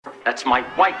That's my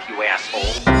wife, you asshole.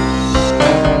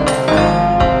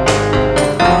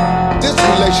 This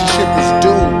relationship is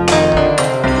doomed.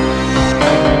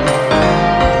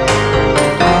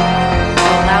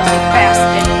 Lousy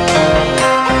bastard.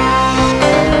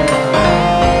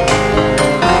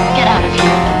 Get out of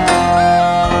here.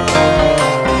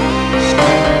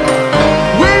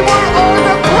 We were on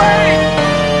the plane!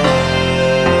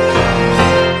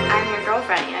 I'm your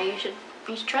girlfriend,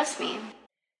 you should trust me.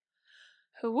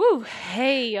 Woo.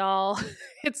 Hey, y'all.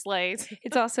 It's Lace.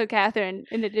 It's also Catherine,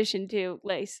 in addition to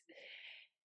Lace.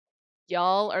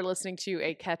 Y'all are listening to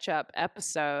a catch-up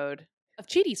episode of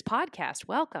Cheaties Podcast.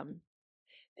 Welcome.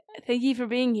 Thank you for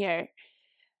being here.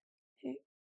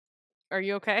 Are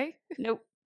you okay? Nope.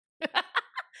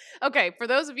 Okay, for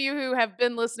those of you who have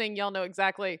been listening, y'all know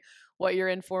exactly what you're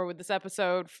in for with this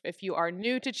episode. If you are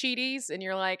new to Cheaties and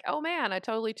you're like, oh man, I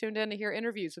totally tuned in to hear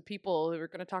interviews with people who are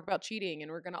going to talk about cheating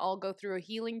and we're going to all go through a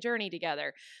healing journey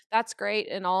together. That's great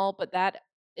and all, but that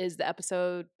is the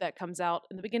episode that comes out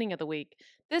in the beginning of the week.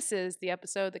 This is the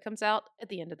episode that comes out at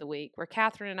the end of the week where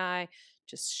Catherine and I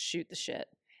just shoot the shit.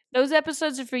 Those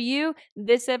episodes are for you.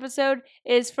 This episode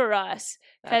is for us.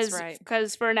 That's right.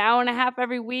 Because for an hour and a half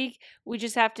every week, we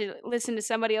just have to listen to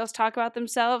somebody else talk about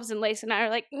themselves. And Lace and I are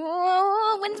like,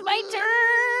 oh, when's my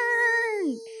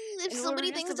turn? If And somebody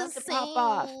we're just thinks about to to pop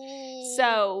off.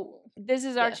 So this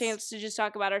is our Yes. chance to just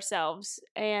talk about ourselves.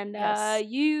 And Yes.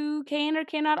 you can or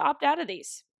cannot opt out of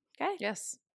these. Okay?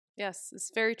 Yes. Yes,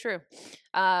 it's very true.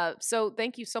 So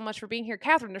thank you so much for being here.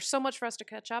 Catherine, there's so much for us to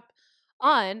catch up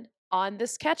on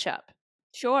this catch up.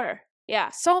 Sure. Yeah.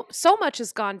 So much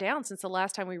has gone down since the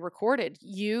last time we recorded.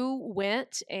 You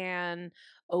went and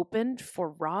opened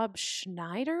for Rob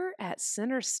Schneider at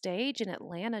Center Stage in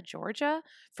Atlanta, Georgia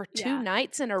for 2 Yeah.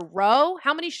 nights in a row.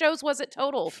 How many shows was it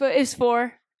total? It's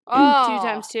 4. Oh. 2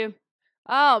 times 2.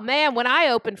 Oh man, when I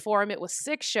opened for him, it was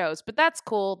 6 shows, but that's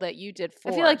cool that you did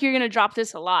 4. I feel like you're gonna drop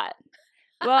this a lot.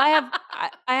 Well,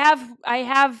 I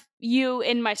have you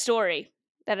in my story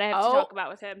that I have to talk about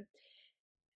with him.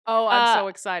 Oh, I'm so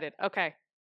excited. Okay.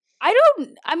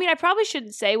 I probably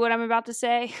shouldn't say what I'm about to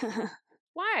say.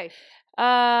 Why?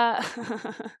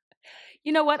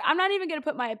 You know what? I'm not even gonna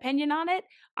put my opinion on it.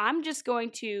 I'm just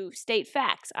going to state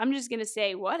facts. I'm just gonna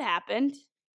say what happened.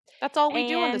 That's all we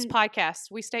do on this And- podcast.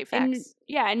 We state And facts.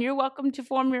 and you're welcome to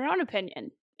form your own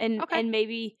opinion and Okay. and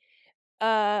maybe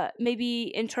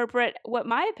interpret what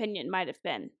my opinion might have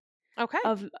been Okay.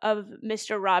 of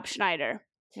Mr. Rob Schneider.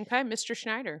 Okay, Mr.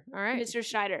 Schneider. All right. Mr.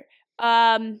 Schneider.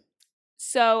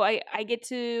 So I get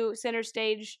to Center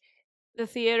Stage, the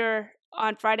theater,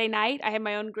 on Friday night. I have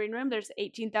my own green room. There's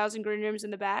 18,000 green rooms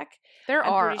in the back. There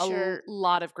I'm are pretty sure-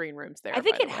 lot of green rooms there. I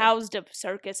think by it the way. housed a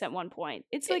circus at one point.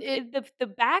 It's like It-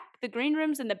 the green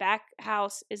rooms in the back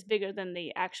house is bigger than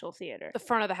the actual theater. the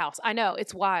front of the house. I know,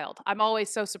 it's wild. I'm always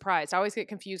so surprised. I always get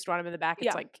confused when I'm in the back. It's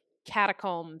Yeah. like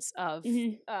catacombs of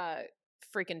Mhm.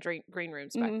 freaking green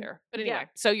rooms back Mhm. there. But Yeah. anyway,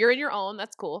 so you're in your own.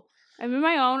 That's cool. I'm in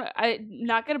my own. I'm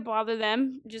not gonna bother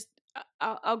them. Just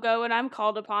I'll go when I'm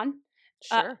called upon.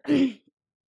 Sure.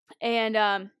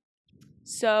 And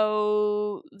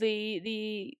so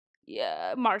the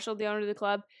Marshall, the owner of the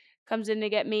club, comes in to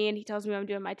get me, and he tells me I'm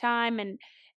doing my time, and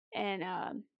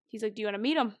he's like, "Do you want to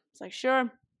meet him?" It's like,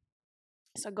 "Sure."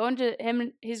 So I go into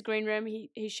his green room.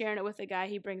 He's sharing it with a guy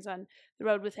he brings on the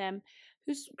road with him,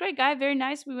 who's a great guy, very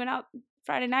nice. We went out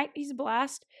Friday night. He's a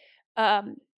blast.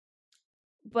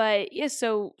 But yeah,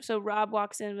 so Rob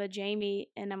walks in with Jamie,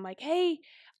 and I'm like, "Hey,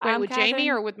 Wait, I'm with Jamie Catherine."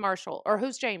 or with Marshall? Or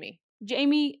who's Jamie?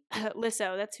 Jamie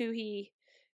Lisso, that's who he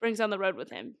brings on the road with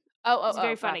him. Oh, He's a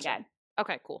very funny gotcha. guy.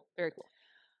 Okay, cool. Very cool.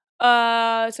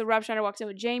 So Rob Schneider walks in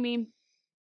with Jamie. I'm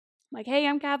like, "Hey,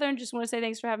 I'm Catherine. Just want to say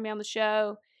thanks for having me on the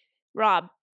show." Rob,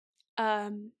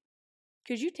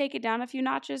 could you take it down a few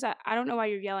notches? I don't know why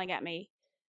you're yelling at me,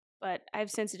 but I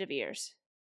have sensitive ears.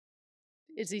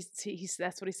 Is he's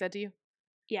that's what he said to you?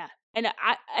 Yeah. And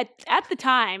at the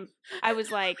time, I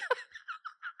was like,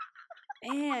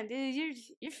 "Man, dude,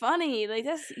 you're funny. Like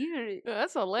that's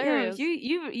That's hilarious.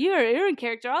 you're in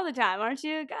character all the time, aren't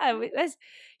you? God,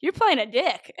 you're playing a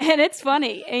dick, and it's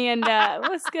funny, and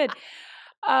what's good."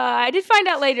 I did find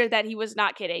out later that he was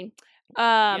not kidding.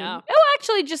 Yeah. Oh,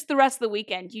 actually, just the rest of the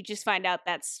weekend, you just find out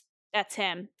that's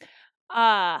him.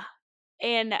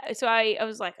 And so I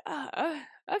was like,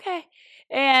 okay,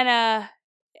 and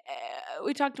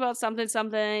we talked about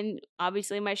something.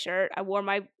 Obviously, my shirt. I wore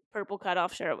my purple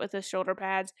cutoff shirt with the shoulder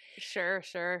pads. Sure.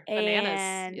 Bananas.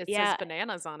 And, It yeah. says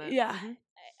bananas on it. Yeah.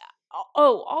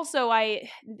 Oh, also,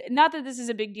 not that this is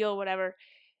a big deal, whatever.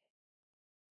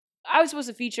 I was supposed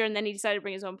to feature, and then he decided to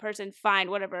bring his own person. Fine,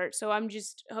 whatever. So I'm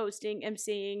just hosting,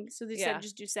 emceeing. So they Yeah. said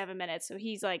just do 7 minutes. So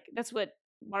he's like, that's what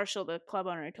Marshall, the club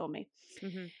owner, told me.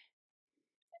 Mm-hmm.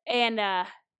 And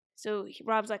so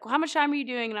Rob's like, well, how much time are you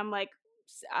doing? And I'm like,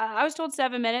 I was told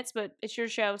 7 minutes, but it's your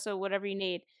show, so whatever you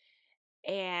need.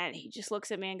 And he just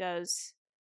looks at me and goes,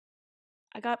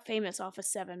 I got famous off of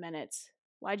 7 minutes.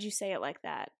 Why'd you say it like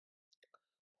that?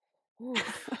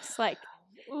 It's like,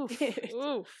 Oof. dude,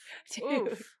 Oof. dude.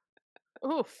 Oof.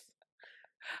 Oof.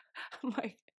 I'm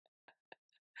like,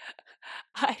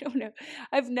 I don't know.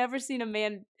 I've never seen a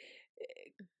man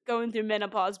going through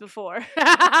menopause before.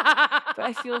 But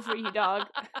I feel for you, dog.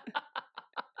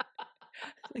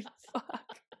 Like, fuck.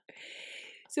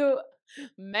 So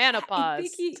Menopause. I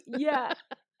think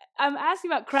I'm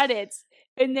asking about credits,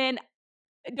 and then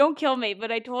don't kill me,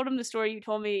 but I told him the story you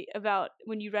told me about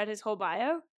when you read his whole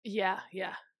bio. Yeah.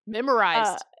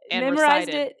 Memorized and memorized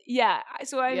recited. it. Yeah.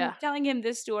 So I'm Yeah. telling him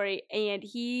this story, and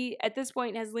he at this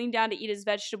point has leaned down to eat his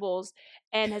vegetables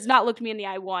and has not looked me in the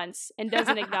eye once and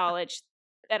doesn't acknowledge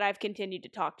that I've continued to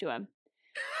talk to him.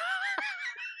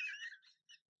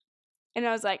 And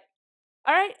I was like,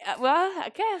 all right, well,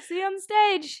 okay, I'll see you on the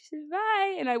stage.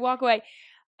 Bye. And I walk away.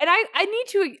 And I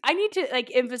need to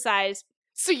like emphasize.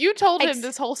 So you told him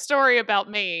this whole story about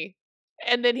me,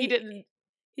 and then he didn't.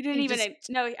 He didn't He even just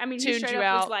no. I mean, he tuned straight you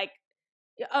up was out. like,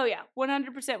 "Oh yeah,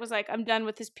 100% was like, I'm done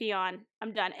with this peon.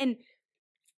 I'm done." And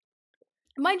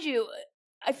mind you,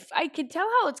 I could tell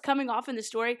how it's coming off in the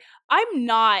story. I'm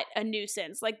not a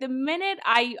nuisance. Like the minute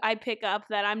I pick up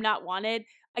that I'm not wanted,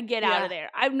 I get out Yeah. of there.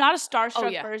 I'm not a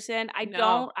starstruck yeah. person.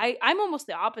 No. I'm almost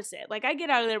the opposite. Like I get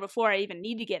out of there before I even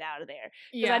need to get out of there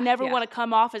because Yeah. I never yeah. want to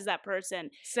come off as that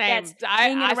person Same. that's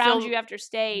hanging I around feel you after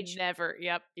stage. Never.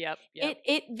 Yep.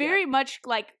 It very much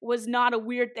like was not a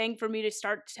weird thing for me to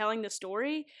start telling the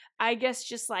story. I guess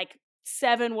just like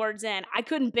 7 words in, I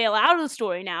couldn't bail out of the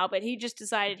story now, but he just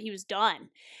decided he was done.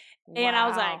 And I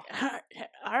was like,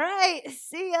 all right,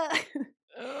 see ya.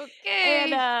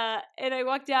 okay. And I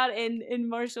walked out and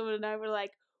Marshall and I were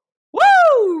like,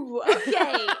 woo!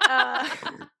 Okay.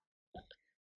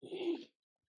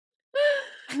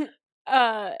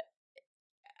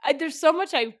 There's so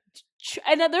much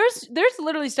and there's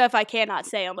literally stuff I cannot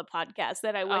say on the podcast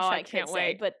that I wish I could can't say,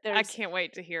 wait. but I can't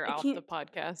wait to hear off the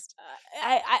podcast.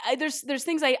 there's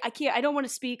things I can't. I don't want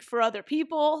to speak for other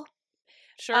people.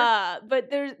 Sure. But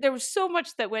there was so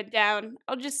much that went down.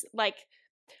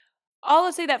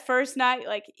 I'll say that first night,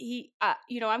 like he,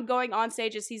 I'm going on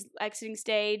stage as he's exiting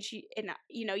stage, and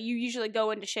you usually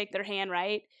go in to shake their hand,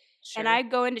 right? Sure. And I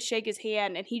go in to shake his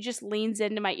hand, and he just leans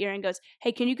into my ear and goes,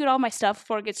 "Hey, can you get all my stuff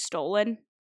before it gets stolen?"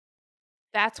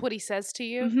 That's what he says to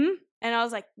you? Mm-hmm. And I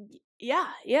was like, "Yeah,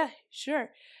 sure."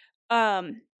 I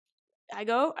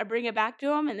bring it back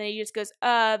to him, and then he just goes,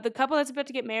 "The couple that's about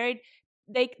to get married,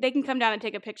 they can come down and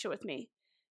take a picture with me.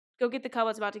 Go get the couple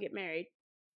that's about to get married."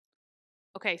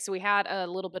 Okay, so we had a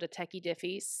little bit of techie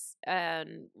diffies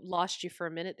and lost you for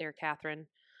a minute there, Catherine.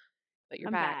 But you're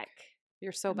I'm back.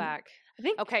 You're so back. I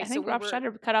think Okay, I think so Rob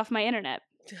Schneider cut off my internet.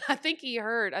 I think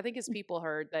his people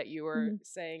heard that you were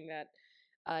saying that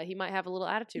he might have a little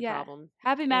attitude problem.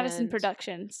 Happy Madison And-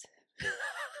 Productions.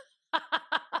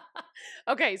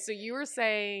 Okay, so you were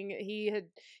saying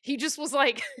he just was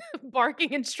like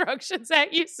barking instructions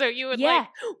at you, so you would like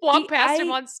walk past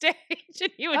him on stage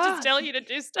and he would just tell you to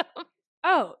do stuff.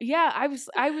 Oh yeah, I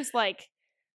was like,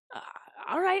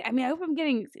 all right. I mean, I hope I'm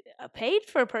getting paid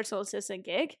for a personal assistant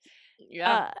gig.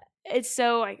 Yeah. And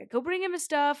so I go bring him his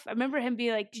stuff. I remember him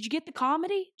being like, "Did you get the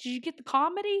comedy? Did you get the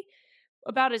comedy?"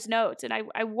 About his notes, and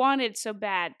I wanted so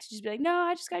bad to just be like, "No,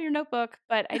 I just got your notebook,"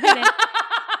 but I didn't.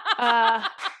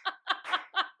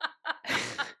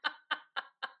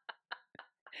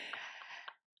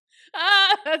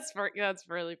 That's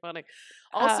really funny.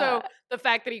 Also, the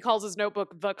fact that he calls his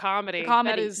notebook the comedy. The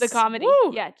comedy. That is, The comedy.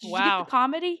 woo, Yeah. Did you wow. get the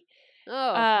comedy?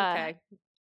 Oh, okay.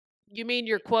 You mean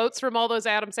your quotes from all those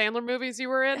Adam Sandler movies you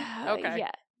were in? Okay.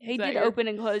 Yeah. He that did your- open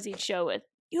and close each show with,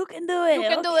 "You can do it. You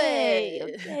can do okay,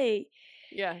 it." Okay.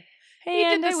 Yeah. And He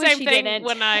did I the wish same he thing didn't.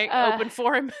 when I opened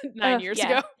for him 9 years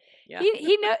yeah. ago. Yeah.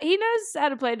 He knows how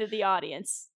to play to the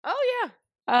audience. Oh, yeah.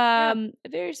 A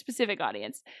very specific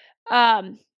audience.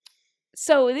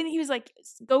 So then he was like,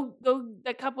 go,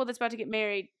 the couple that's about to get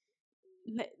married,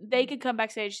 they could come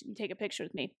backstage and take a picture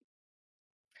with me.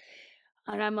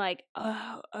 And I'm like,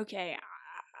 oh, okay.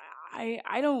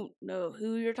 I don't know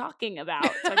who you're talking about.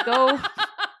 So go.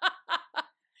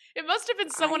 It must have been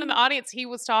someone in the audience he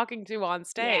was talking to on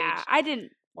stage. Yeah, I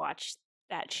didn't watch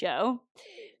that show.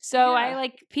 So I Yeah.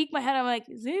 like peek my head. I'm like,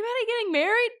 is anybody getting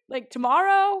married like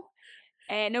tomorrow?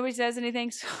 And nobody says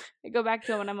anything. So I go back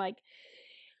to him and I'm like,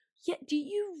 yeah, do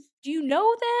you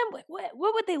know them? Like,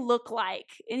 what would they look like?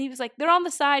 And he was like, they're on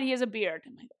the side. He has a beard.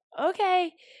 I'm like,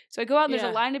 okay. So I go out and there's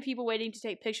Yeah. a line of people waiting to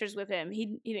take pictures with him.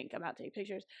 He didn't come out to take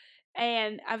pictures.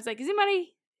 And I was like, is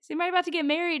anybody about to get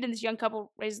married? And this young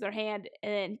couple raises their hand.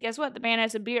 And then guess what? The man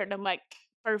has a beard. And I'm like,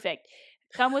 perfect.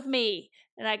 Come with me.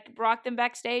 And I brought them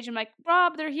backstage. I'm like,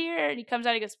 Rob, they're here. And he comes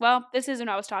out. He goes, well, this isn't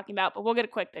what I was talking about, but we'll get a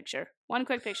quick picture. One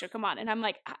quick picture. Come on. And I'm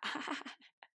like,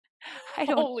 I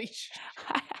don't. Holy shit.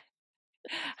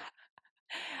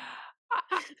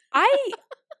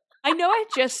 I know I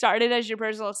just started as your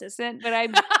personal assistant, but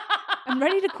I'm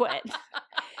ready to quit.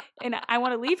 And I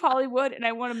want to leave Hollywood and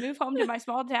I want to move home to my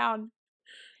small town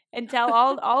and tell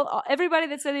all everybody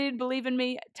that said they didn't believe in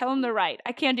me, tell them they're right.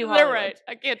 I can't do Hollywood. They're right.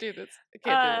 I can't do this. I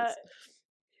can't do this.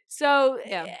 So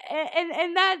Yeah.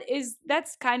 and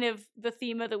that's kind of the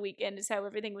theme of the weekend is how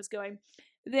everything was going.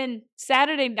 Then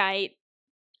Saturday night,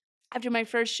 after my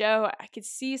first show, I could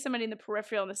see somebody in the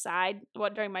peripheral on the side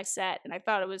during my set, and I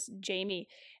thought it was Jamie.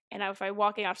 And if I'm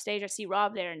walking off stage, I see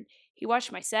Rob there, and he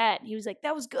watched my set, and he was like,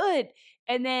 "That was good."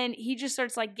 And then he just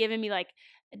starts like giving me like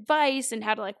advice and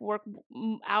how to like work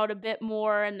out a bit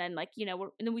more. And then like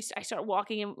I start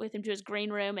walking with him to his green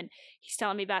room, and he's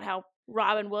telling me about how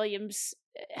Robin Williams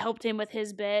helped him with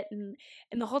his bit, and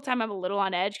the whole time I'm a little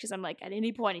on edge because I'm like, at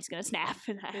any point he's gonna snap,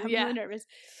 and I'm really nervous.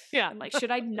 Yeah. I'm like,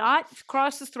 should I not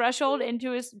cross the threshold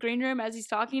into his green room as he's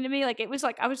talking to me? Like, it was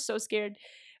like I was so scared.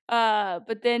 But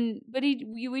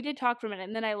we did talk for a minute,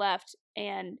 and then I left.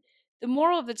 And the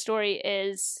moral of the story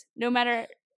is, no matter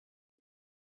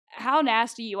how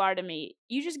nasty you are to me,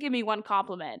 you just give me one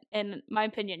compliment, and my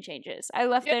opinion changes. I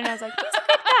left there, and I was like, he's a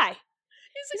good guy.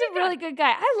 He's a really good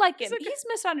guy. I like him. He's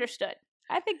misunderstood.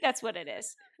 I think that's what it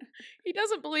is. He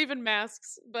doesn't believe in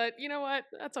masks, but you know what?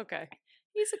 That's okay.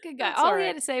 He's a good guy. That's All all he right.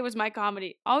 had to say was my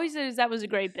comedy. All he said is that was a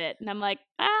great bit. And I'm like,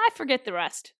 I forget the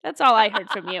rest. That's all I heard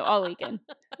from you all weekend.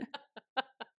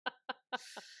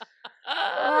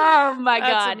 Oh my God.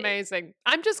 That's amazing.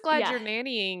 I'm just glad Yeah. your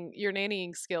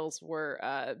nannying skills were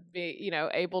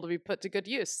able to be put to good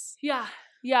use. Yeah.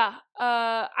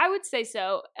 I would say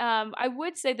so. I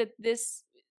would say that this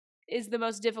is the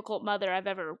most difficult mother I've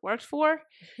ever worked for.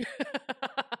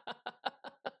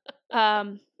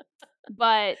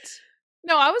 But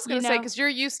No, I was going to say, know- because you're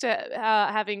used to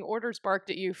having orders barked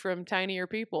at you from tinier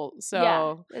people. So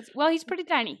yeah, he's pretty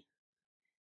tiny.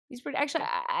 He's pretty. Actually,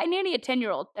 I nanny a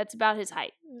 10-year-old that's about his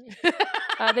height.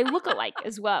 They look alike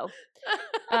as well.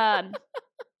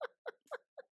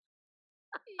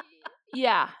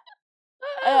 Yeah.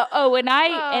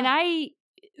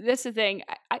 That's the thing.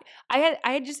 I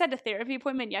had just had a therapy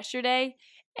appointment yesterday,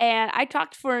 and I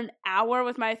talked for an hour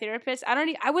with my therapist.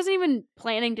 I wasn't even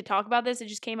planning to talk about this. It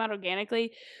just came out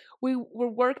organically.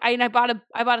 I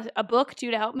bought a book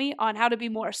too to help me on how to be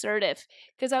more assertive,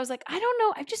 because I was like, I don't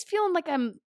know, I'm just feeling like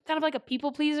I'm kind of like a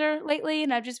people pleaser lately,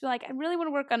 and I've just been like, I really want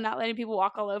to work on not letting people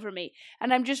walk all over me.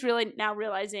 And I'm just really now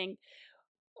realizing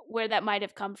where that might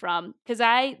have come from, because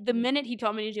the minute he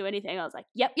told me to do anything, I was like,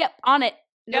 yep, on it,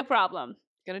 no Yep. problem,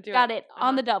 gonna do got it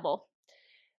on the double.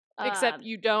 Except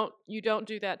you don't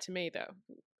do that to me though.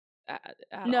 At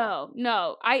all.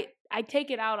 No, I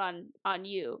take it out on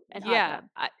you and Hot Yeah.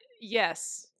 Tub.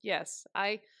 Yes.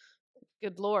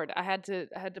 Good Lord. I had to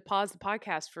pause the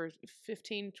podcast for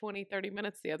 15, 20, 30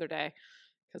 minutes the other day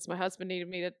because my husband needed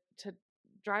me to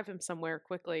drive him somewhere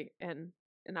quickly. And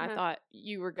I thought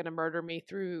you were going to murder me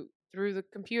through the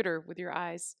computer with your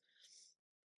eyes.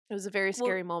 It was a very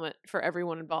scary moment for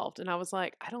everyone involved. And I was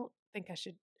like, I don't think I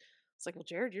should. It's like, well,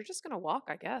 Jared, you're just going to walk,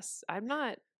 I guess. I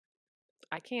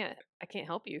can't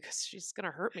help you because she's going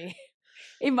to hurt me.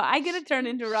 Am I gonna turn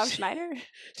into Rob Schneider?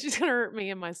 She's going to hurt me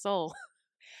in my soul.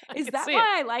 Is can that see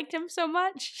why I liked him so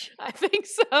much? I think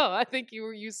so. I think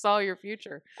you saw your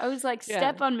future. I was like, Yeah.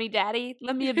 step on me, daddy.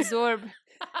 Let me absorb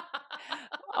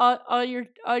all your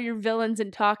villains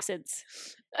and toxins.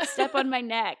 Step on my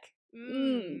neck.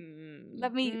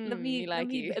 Let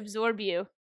me absorb you.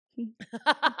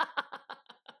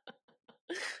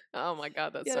 Oh my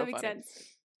God, that's Yeah, so that makes funny. sense.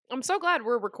 I'm so glad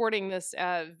we're recording this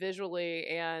visually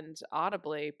and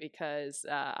audibly because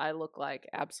I look like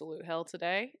absolute hell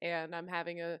today, and I'm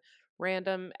having a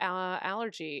random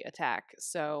allergy attack.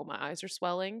 So my eyes are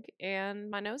swelling and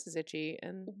my nose is itchy.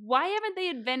 And Why haven't they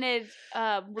invented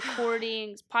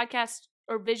recordings, podcast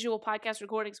or visual podcast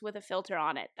recordings with a filter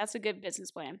on it? That's a good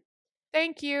business plan.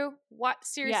 thank you. What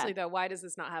seriously though? Why does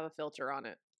this not have a filter on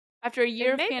it? After a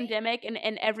year of maybe- pandemic and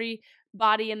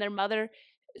everybody and their mother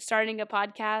starting a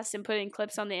podcast and putting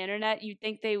clips on the internet, you'd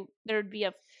think there would be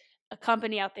a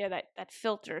company out there that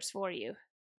filters for you.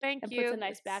 Thank and you. puts a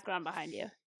nice background behind you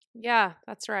Yeah,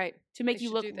 that's right. to make We you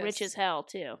should look do rich this. as hell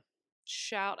too.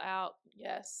 Shout out.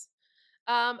 Yes.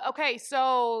 Okay,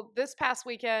 so this past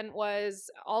weekend was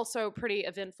also pretty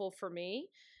eventful for me.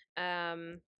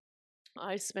 Um,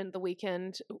 I spent the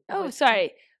weekend Oh, with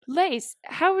sorry, Lace.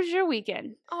 How was your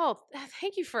weekend? Oh,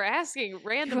 thank you for asking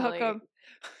randomly. welcome.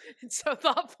 And so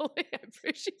thoughtfully. I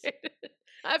appreciate it.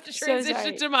 I have to So transition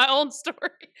sorry. to my own story.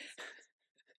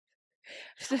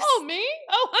 Oh, me?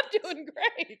 Oh, I'm doing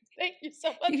great. Thank you so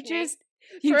much. you me, just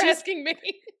for asking me.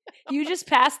 you just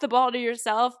passed the ball to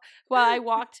yourself while I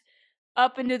walked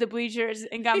up into the bleachers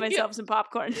and got Yeah. myself some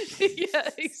popcorn. Yeah,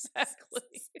 exactly.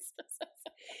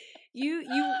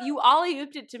 You ollie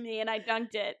ooped it to me and I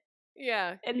dunked it,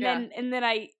 Yeah. and yeah.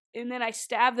 then I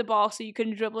stabbed the ball so you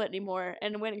couldn't dribble it anymore,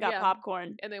 and went and got Yeah.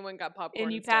 popcorn. And then went and got popcorn.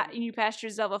 And you instead. passed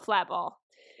yourself a flat ball.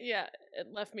 Yeah, it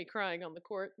left me crying on the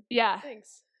court. Yeah.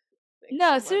 Thanks. No,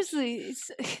 so much. seriously. It's,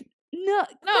 no, No,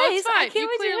 it's Grace, I fine. can't You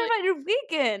wait to hear clearly- about your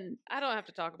weekend. I don't have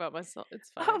to talk about myself.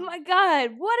 It's fine. Oh my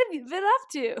God, what have you been up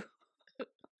to?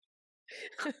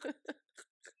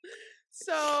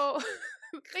 So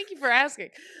thank you for asking.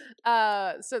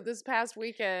 So this past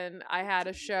weekend I had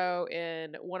a show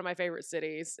in one of my favorite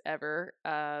cities ever,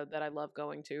 that I love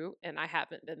going to, and I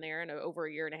haven't been there in over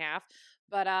a year and a half.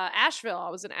 But Asheville, I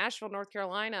was in Asheville, North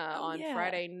Carolina Oh, on yeah.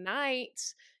 Friday night.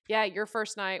 Yeah, your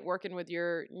first night working with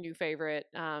your new favorite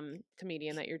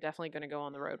comedian that you're definitely going to go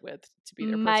on the road with to be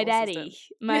their My personal daddy,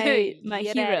 assistant. my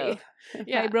Your hero, daddy.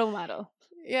 Yeah. my role model.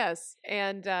 Yes.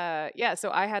 And yeah, so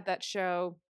I had that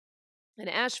show in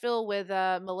Asheville with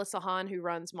Melissa Hahn, who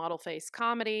runs Model Face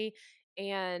Comedy,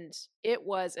 and it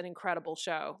was an incredible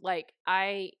show. Like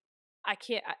I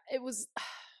can't it was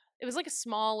like a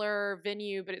smaller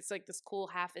venue, but it's like this cool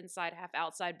half inside, half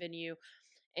outside venue,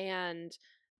 and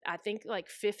I think like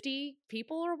 50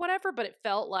 people or whatever, but it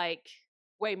felt like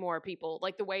way more people.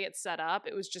 Like the way it's set up,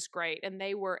 it was just great, and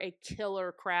they were a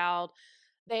killer crowd.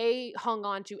 They hung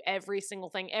on to every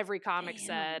single thing every comic Damn.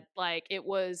 said. Like it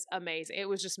was amazing. It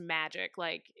was just magic.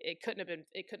 Like it couldn't have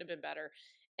been better.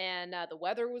 And the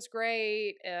weather was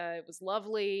great. It was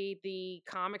lovely. The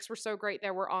comics were so great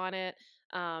that were on it.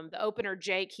 The opener,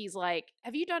 Jake, he's like,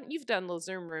 you've done La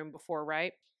Zoom Room before,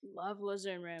 right? Love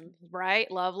Zoom Room. Right?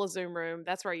 Love La Zoom Room.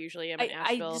 That's where I usually am in I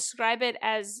Asheville. describe it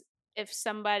as if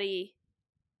somebody,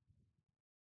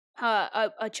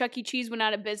 a Chuck E. Cheese went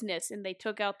out of business and they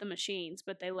took out the machines,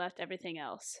 but they left everything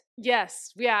else.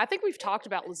 Yes. Yeah. I think we've talked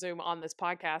about La Zoom on this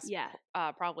podcast. Yeah.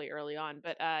 Probably early on.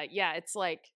 But yeah, it's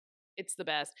like, it's the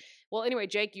best. Well, anyway,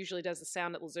 Jake usually does the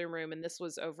sound at La Zoom Room, and this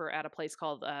was over at a place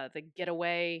called the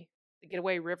Getaway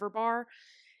River Bar.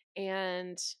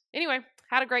 And anyway,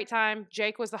 had a great time.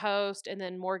 Jake was the host, and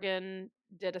then Morgan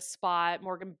did a spot.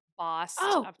 Morgan Boss.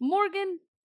 Oh, Morgan.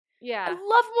 Yeah. I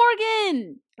love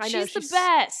Morgan. I know, She's the she's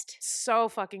best. so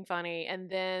fucking funny. And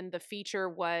then the feature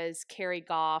was Carrie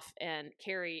Goff, and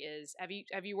Carrie is have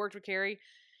you worked with Carrie?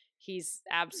 He's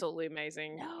absolutely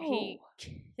amazing. He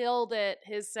killed it.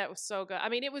 His set was so good. I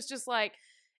mean, it was just like,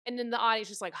 and then the audience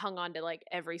just like hung on to like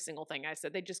every single thing I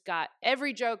said. They just got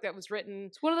every joke that was written.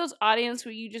 It's one of those audience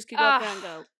where you just could go up there and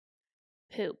go,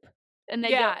 poop. And they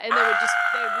go, and they would just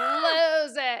they'd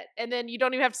lose it. And then you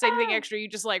don't even have to say anything extra. You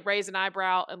just like raise an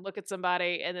eyebrow and look at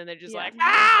somebody, and then they're just like,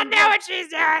 I know what she's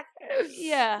doing.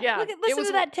 Yeah. Yeah. Listen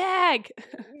to that tag.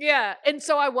 Yeah. And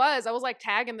so I was like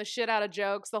tagging the shit out of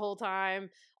jokes the whole time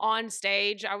on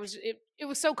stage. It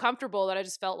was so comfortable that I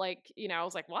just felt like, I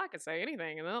was like, well, I could say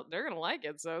anything and they're going to like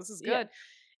it. So this is good.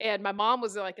 Yeah. And my mom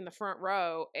was like in the front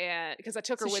row, and because I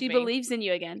took her with she me. believes in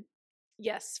you again.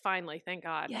 Yes, finally. Thank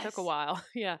God. Yes. It took a while.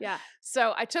 Yeah. Yeah.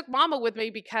 So I took Mama with me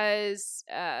because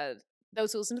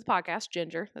those who listen to the podcast,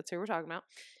 Ginger, that's who we're talking about.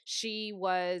 She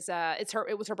was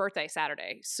it was her birthday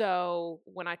Saturday. So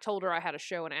when I told her I had a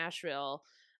show in Asheville,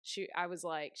 she's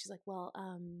like, well,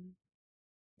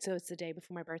 so it's the day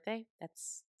before my birthday.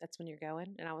 That's when you're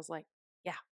going. And I was like,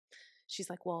 yeah. She's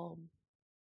like, well,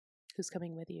 who's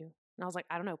coming with you? And I was like,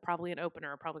 I don't know, probably an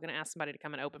opener. I'm probably going to ask somebody to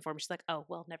come and open for me. She's like, oh,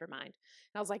 well, never mind.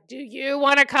 And I was like, do you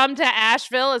want to come to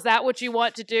Asheville? Is that what you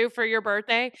want to do for your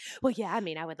birthday? Well, yeah, I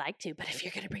mean, I would like to, but if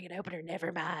you're going to bring an opener,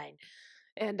 never mind.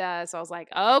 And so I was like,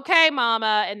 okay,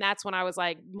 Mama. And that's when I was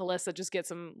like, Melissa, just get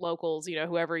some locals,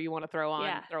 whoever you want to throw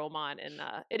them on. And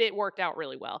it worked out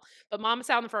really well. But Mama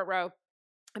sat in the front row.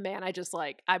 Man,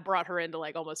 I brought her into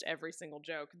like almost every single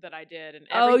joke that I did, and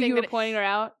everything. You were pointing her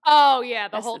out? Oh yeah,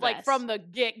 That's whole the like best. from the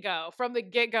get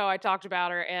go, I talked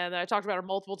about her, and I talked about her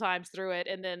multiple times through it.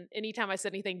 And then anytime I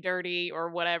said anything dirty or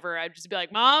whatever, I'd just be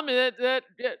like, "Mom, oh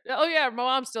yeah, my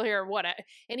mom's still here." What?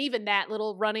 And even that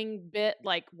little running bit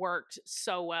like worked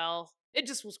so well. It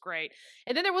just was great.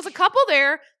 And then there was a couple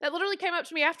there that literally came up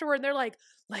to me afterward and they're like,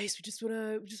 Lace, we just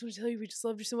wanna tell you we just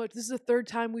loved you so much. This is the third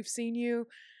time we've seen you.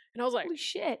 And I was like, Holy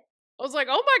shit.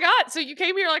 oh my God. So you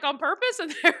came here like on purpose?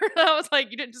 And I was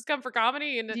like, you didn't just come for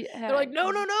comedy? And they're like,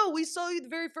 no. We saw you the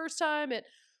very first time at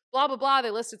blah, blah, blah.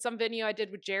 They listed some venue I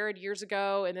did with Jared years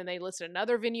ago. And then they listed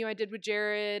another venue I did with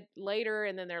Jared later.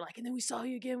 And then they're like, and then we saw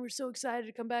you again. We're so excited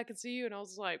to come back and see you. And I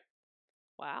was like,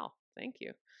 wow, thank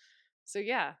you. So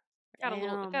yeah, I got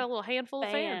a little handful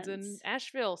of fans in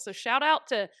Asheville. So shout out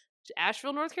to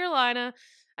Asheville, North Carolina.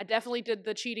 I definitely did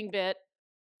the cheating bit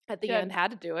at the end.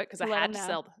 Had to do it because I had to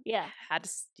sell. Had to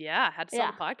sell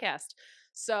the podcast.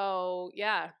 So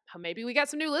yeah, maybe we got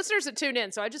some new listeners that tuned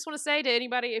in. So I just want to say to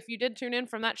anybody, if you did tune in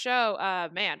from that show,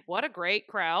 man, what a great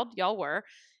crowd y'all were.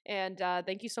 And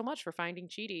thank you so much for finding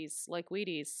Cheaties like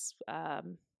Wheaties,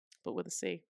 but with a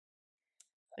C.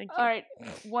 Thank you. All right,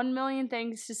 1 million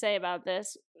things to say about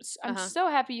this. I'm so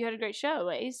happy you had a great show,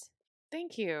 Lace.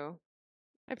 Thank you.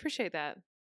 I appreciate that.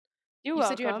 You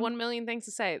said you had 1 million things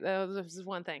to say. This is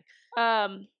one thing.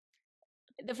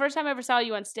 The first time I ever saw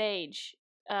you on stage,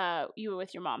 you were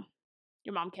with your mom.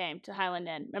 Your mom came to Highland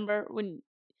Inn. Remember when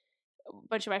a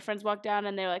bunch of my friends walked down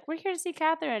and they were like, "We're here to see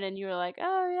Catherine," and you were like,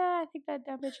 "Oh yeah, I think that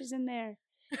dumb bitch is in there."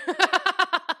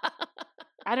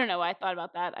 I don't know why I thought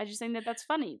about that. I just think that's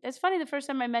funny. That's funny. The first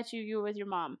time I met you, you were with your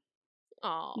mom.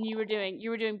 Oh, you were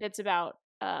doing bits about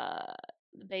the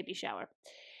baby shower.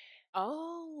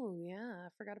 Oh yeah, I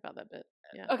forgot about that bit.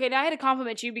 Yeah. Okay, now I had to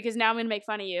compliment you because now I'm going to make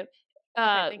fun of you.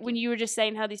 When you were just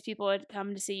saying how these people had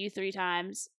come to see you 3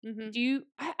 times, do you?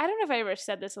 I don't know if I ever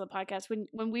said this on the podcast.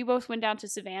 When we both went down to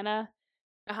Savannah,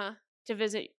 to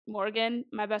visit Morgan,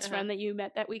 my best friend that you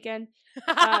met that weekend,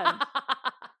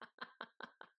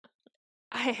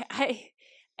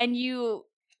 and you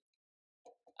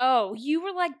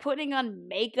were like putting on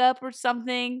makeup or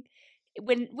something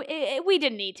when we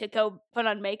didn't need to go put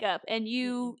on makeup, and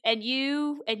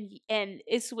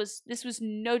this was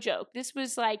no joke. This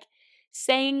was like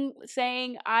saying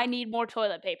I need more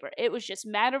toilet paper. It was just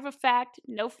matter of fact,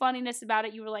 no funniness about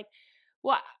it. You were like,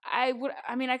 well, I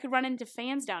could run into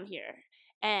fans down here.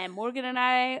 And Morgan and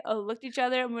I looked at each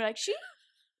other and we were like, she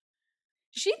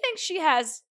thinks she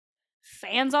has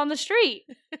fans on the street.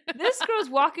 This girl's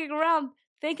walking around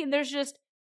thinking there's just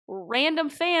random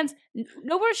fans.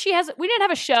 Nowhere she has. We didn't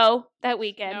have a show that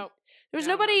weekend. Nope. There was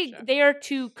nobody there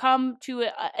to come to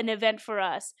an event for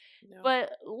us. No.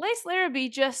 But Lace Larrabee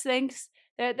just thinks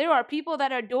that there are people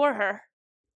that adore her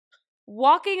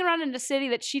walking around in a city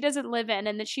that she doesn't live in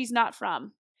and that she's not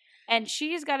from. And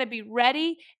she's got to be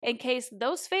ready in case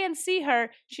those fans see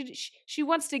her. She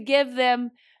wants to give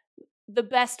them the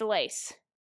best Lace.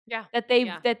 Yeah. That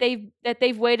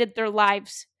they've waited their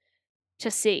lives to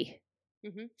see.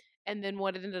 Mm-hmm. And then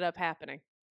what ended up happening?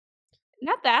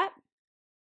 Not that.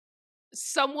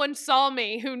 Someone saw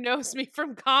me who knows me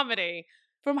from comedy.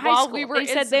 From high school. We were they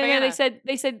said, Savannah.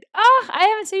 I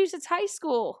haven't seen you since high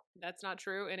school. That's not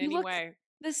true in You any look way.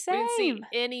 The We didn't see same.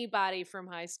 anybody from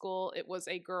high school. It was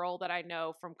a girl that I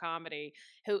know from comedy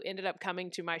who ended up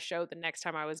coming to my show the next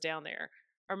time I was down there.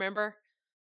 Remember?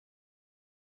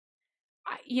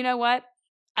 You know what?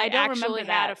 I don't actually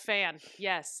remember had that. a fan.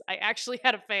 Yes, I actually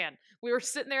had a fan. We were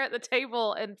sitting there at the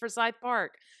table in Forsyth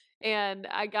Park, and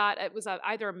it was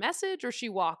either a message or she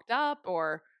walked up,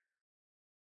 or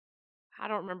I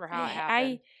don't remember how it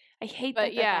happened. I hate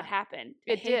But that happened.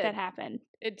 I it hate did. that happened.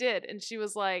 It did, and she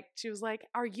was like,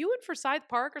 "Are you in Forsyth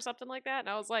Park or something like that?" And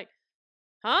I was like,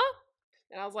 "Huh?"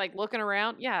 And I was like looking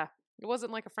around. Yeah, it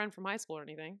wasn't like a friend from high school or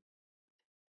anything.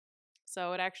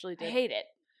 So it actually did. I hate it.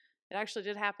 It actually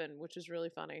did happen, which is really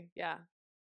funny. Yeah.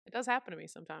 It does happen to me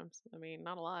sometimes. I mean,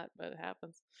 not a lot, but it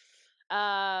happens.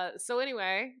 So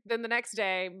anyway, then the next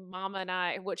day, Mama and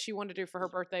I, what she wanted to do for her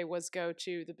birthday was go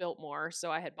to the Biltmore.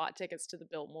 So I had bought tickets to the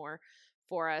Biltmore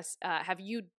for us. Have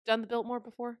you done the Biltmore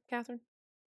before, Catherine?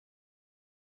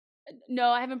 No,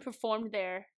 I haven't performed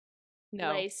there.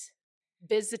 No. Lace.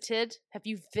 Visited? Have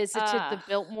you visited the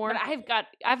Biltmore? But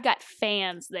I've got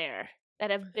fans there that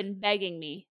have been begging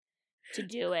me to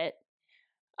do it.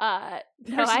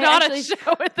 There's not a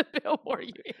show at the Biltmore,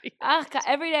 you idiot.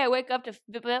 Every day I wake up to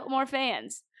Biltmore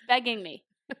fans begging me.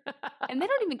 And they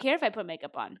don't even care if I put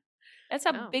makeup on. That's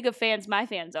how big of fans my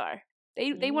fans are.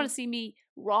 They want to see me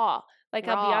raw, like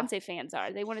how Beyonce fans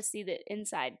are. They want to see the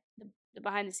inside, the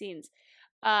behind the scenes.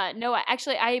 No,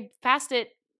 I fast it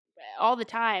all the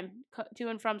time to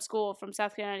and from school from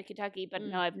South Carolina to Kentucky, but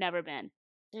no, I've never been.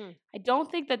 I don't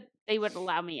think that they would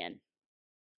allow me in.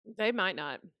 They might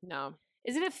not. No.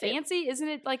 Isn't it fancy? Isn't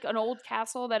it like an old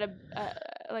castle that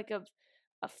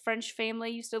a French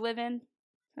family used to live in?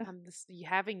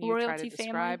 Having you try to Royalty family.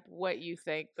 describe what you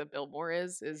think the Biltmore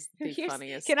is the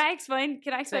funniest Can I explain?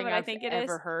 Can I explain thing what I I've think it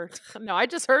ever is? heard. No, I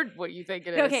just heard what you think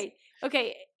it is.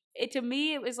 Okay. To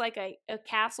me, it was like a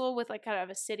castle with like kind of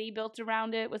a city built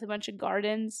around it with a bunch of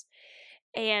gardens,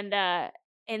 and there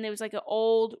was like an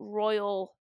old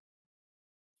royal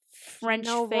French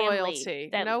No family royalty.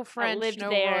 that No French, lived no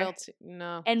there. royalty.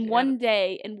 No. And yeah. one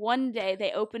day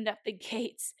they opened up the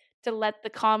gates to let the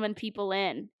common people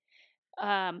in,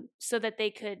 so that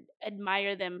they could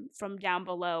admire them from down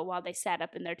below while they sat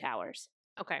up in their towers.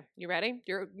 Okay, you ready?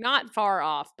 You're not far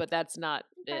off, but that's not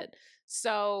it.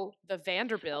 So the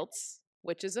Vanderbilts,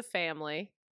 which is a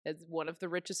family, is one of the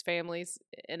richest families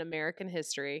in American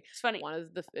history. It's funny. One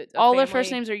of the All their first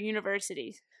names are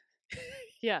universities.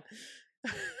 Yeah.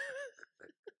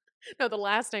 No, the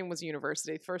last name was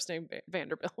University. First name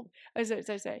Vanderbilt. Oh, sorry.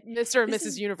 Mr. and This Mrs.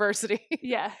 is- University.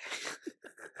 Yeah.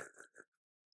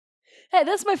 Hey,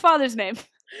 that's my father's name.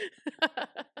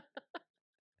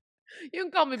 You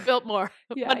can call me Biltmore.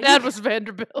 Yeah, My dad was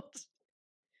Vanderbilt.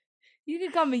 You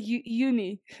can call me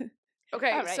Uni.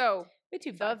 Okay, All right. so Way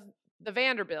too fun. the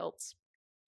Vanderbilts,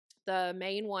 the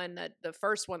main one the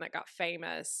first one that got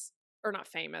famous, or not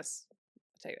famous,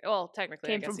 well, technically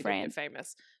Came I guess from he didn't France. get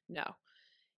famous. No,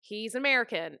 he's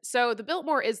American. So the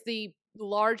Biltmore is the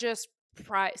largest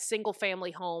single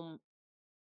family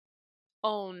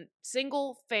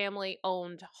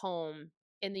owned home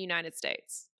in the United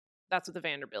States. That's what the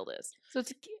Vanderbilt is. So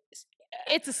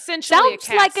It's essentially sounds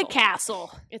like a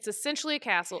castle. It's essentially a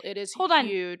castle. It is Hold on.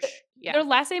 huge. Yeah, Their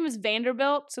last name is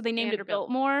Vanderbilt, so they named it Vanderbilt.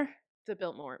 Biltmore. the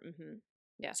Biltmore. Mm-hmm.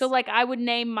 Yes. So, like, I would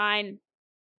name mine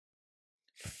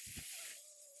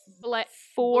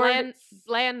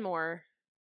Blandmore.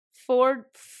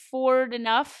 Ford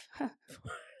enough.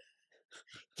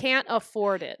 Can't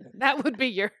afford it. That would be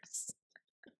yours.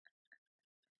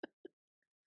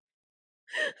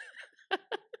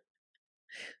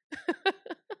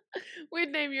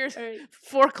 We'd name yours All right.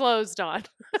 Foreclosed on.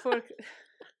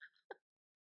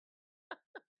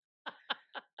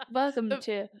 Welcome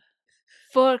to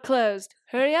Foreclosed.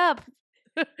 Hurry up.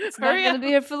 It's not Hurry going to up. be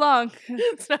here for long.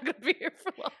 It's not going to be here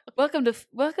for long. Welcome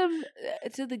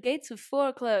to the gates of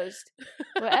Foreclosed,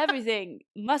 where everything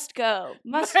must go.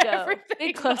 Must Where go. everything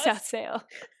Big closeout must- sale.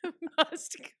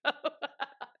 Must go.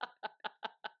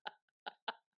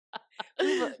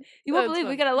 You won't That's believe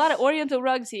we funny. got a lot of Oriental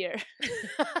rugs here.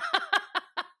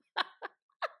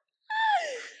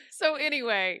 So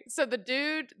anyway,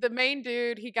 the main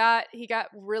dude, he got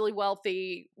really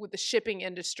wealthy with the shipping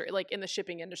industry, like in the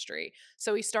shipping industry.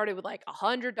 So he started with like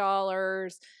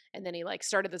 $100, and then he like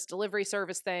started this delivery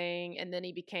service thing, and then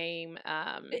he became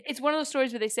It's one of those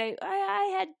stories where they say,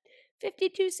 I had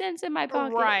 52 cents in my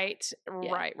pocket. right,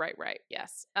 Yeah. right.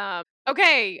 Yes.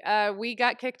 Okay. We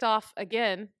got kicked off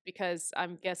again because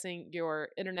I'm guessing your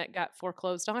internet got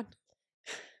foreclosed on.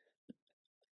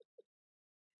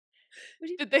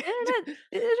 Did they? The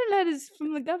internet is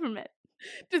from the government.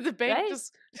 Did the bank Right?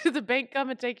 Did the bank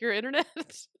come and take your internet?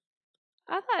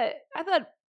 I thought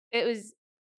it was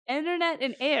internet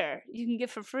and air you can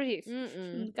get for free from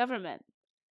Mm-mm. the government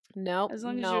No, as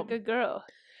long as you're a good girl.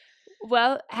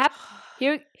 Well,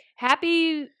 Happy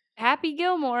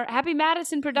Gilmore, Happy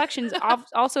Madison Productions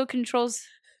also controls.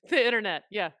 The internet.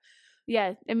 Yeah.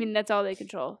 Yeah, I mean that's all they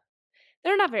control.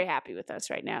 They're not very happy with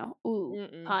us right now. Ooh,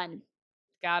 Mm-mm. pun.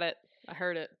 Got it. I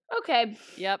heard it. Okay,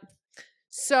 Yep.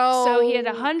 So he had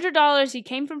 $100. He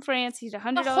came from France. He had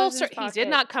 $100. the whole in his story. He pocket. did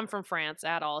not come from France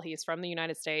at all. He's from the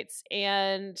United States.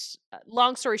 And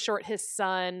long story short, his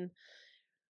son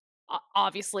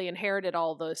obviously inherited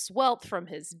all this wealth from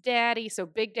his daddy. So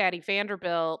Big Daddy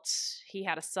Vanderbilt, he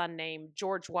had a son named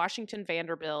George Washington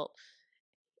Vanderbilt.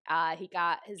 He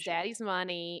got his daddy's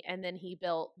money, and then he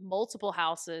built multiple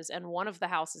houses. And one of the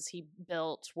houses he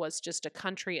built was just a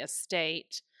country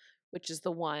estate, which is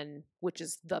the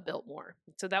Biltmore.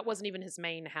 So that wasn't even his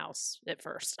main house at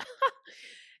first.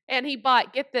 And he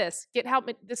bought,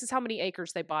 this is how many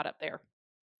acres they bought up there.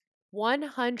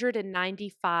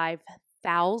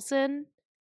 195,000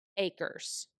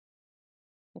 acres.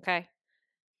 Okay.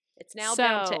 It's now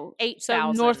down to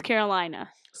 8,000. So North Carolina.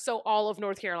 So all of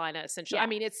North Carolina, essentially. Yeah. I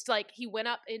mean, it's like he went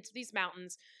up into these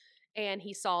mountains and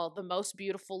he saw the most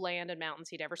beautiful land and mountains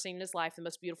he'd ever seen in his life, the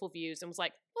most beautiful views, and was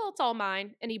like, well, it's all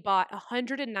mine. And he bought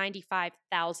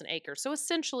 195,000 acres. So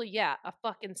essentially, yeah, a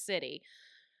fucking city.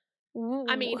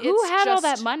 I mean, who it's had all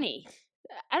that just- money?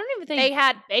 I don't even think They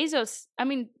had, Bezos. I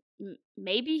mean,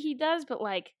 maybe he does, but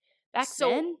like back So,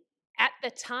 then, at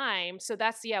the time, so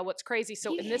that's, what's crazy.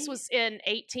 So, and this was in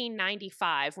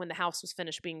 1895 when the house was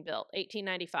finished being built,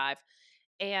 1895.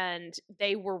 and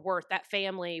that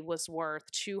family was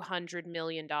worth $200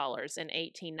 million in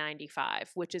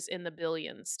 1895, which is in the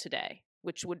billions today,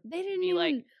 which would They didn't be even.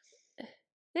 like,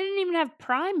 They didn't even have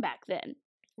Prime back then.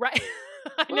 right.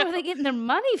 I Where were know. they getting their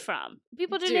money from?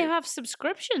 People didn't even Dude. have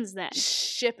subscriptions then.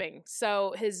 Shipping.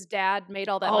 So his dad made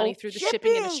all that Oh, money through the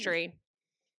shipping shipping! industry.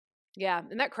 Yeah,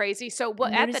 isn't that crazy? So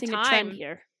I'm at the noticing a trend time,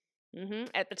 here.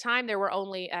 at the time, there were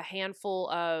only a handful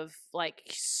of like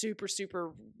super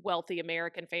super wealthy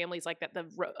American families like that.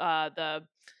 The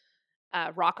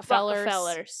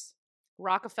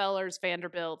Rockefellers,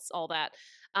 Vanderbilts, all that.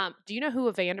 Do you know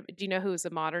who do you know who is a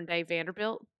modern day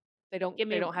Vanderbilt? They don't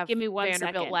have give me one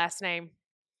Vanderbilt second. last name.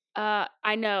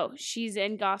 I know she's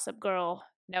in Gossip Girl.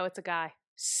 No, it's a guy.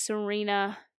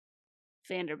 Serena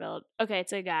Vanderbilt. Okay,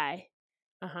 it's a guy.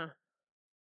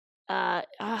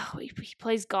 He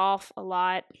plays golf a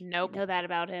lot. Nope, I know that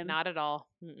about him. not at all.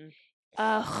 Mm-mm.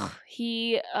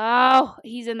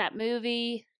 He's in that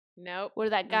movie Nope. where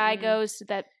that guy Mm-mm. goes to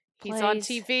that place. He's on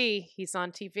TV. He's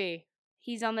on TV.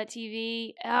 He's on the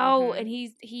TV. Oh, Mhm. and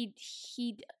he's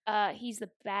the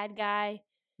bad guy,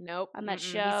 Nope. On that Mm-mm.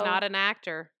 He's show. not an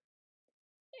actor.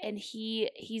 and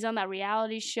he's on that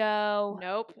reality show.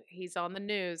 Nope. He's on the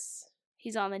news.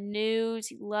 He's on the news.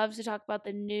 He loves to talk about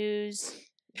the news.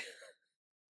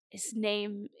 His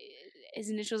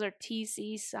initials are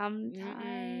TC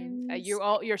sometimes.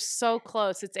 You're so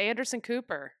close. It's Anderson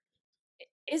Cooper.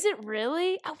 Is it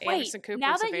really? Oh, wait. Anderson Cooper's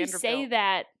Now a that you say Vanderbilt.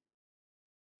 that,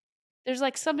 there's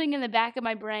like something in the back of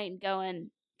my brain going,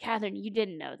 Catherine, you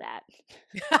didn't know that.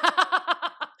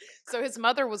 So his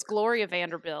mother was Gloria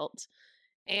Vanderbilt,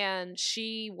 and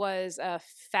she was a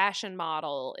fashion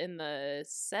model in the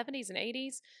 70s and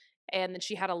 80s. And then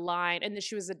she had a line, and then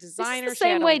she was a designer. This is the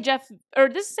same way this is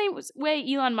the same way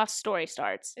Elon Musk's story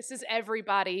starts. This is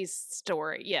everybody's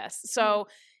story, yes. So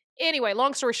anyway,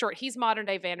 long story short, he's modern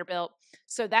day Vanderbilt.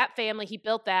 So that family, he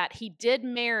built that. He did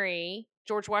marry,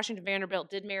 George Washington Vanderbilt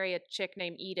did marry a chick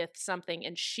named Edith something,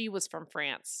 and she was from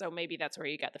France. So maybe that's where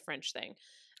you got the French thing.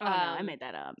 Oh, no, I made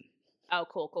that up. Oh,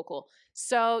 cool.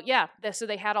 So yeah, so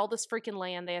they had all this freaking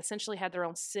land. They essentially had their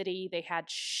own city. They had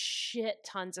shit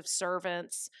tons of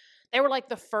servants. They were like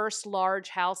the first large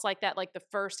house like that, like the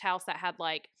first house that had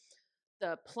like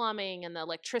the plumbing and the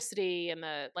electricity and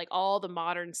the like all the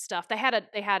modern stuff. They had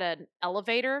an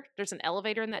elevator. There's an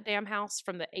elevator in that damn house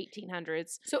from the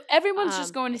 1800s. So everyone's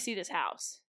just going to see this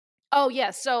house. Oh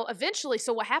yeah. So eventually,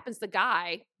 what happens? The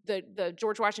guy, the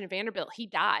George Washington Vanderbilt, he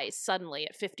dies suddenly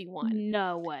at 51.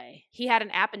 No way. He had an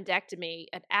appendectomy.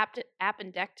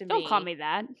 Appendectomy. Don't call me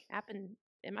that.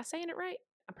 Am I saying it right?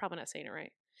 I'm probably not saying it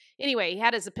right. Anyway, he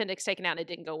had his appendix taken out and it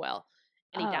didn't go well,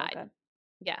 and he died. Okay.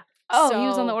 Yeah. Oh, he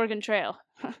was on the Oregon Trail.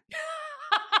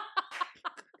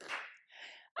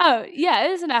 Oh, yeah,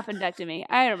 it is an appendectomy.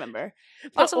 I remember.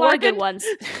 That's a lot of good ones.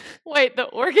 Wait, the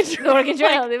Oregon Trail. The Oregon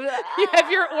Trail. Like, you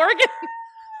have your organ.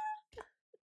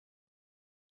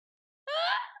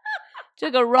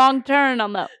 Took a wrong turn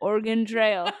on the Oregon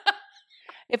Trail.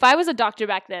 If I was a doctor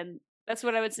back then, that's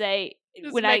what I would say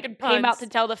Just when I making came out puns. to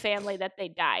tell the family that they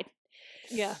died.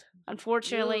 Yeah.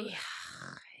 Unfortunately,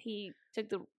 he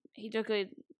took a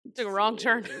wrong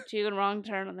turn. Took a wrong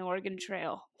turn on the Oregon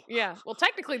Trail. Yeah. Well,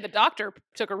 technically, the doctor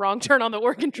took a wrong turn on the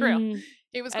Oregon Trail. Mm.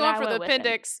 He was And going I for the went with him.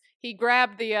 appendix. He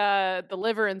grabbed the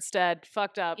liver instead.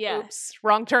 Fucked up. Yeah. Oops.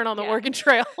 Wrong turn on the Yeah. Oregon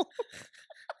Trail.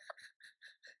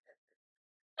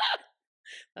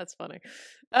 That's funny.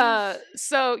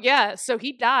 So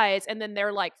he dies, and then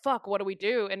they're like, "Fuck, what do we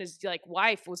do?" And his like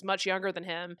wife was much younger than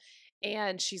him,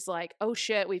 and she's like, "Oh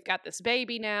shit, we've got this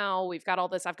baby now. We've got all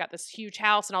this. I've got this huge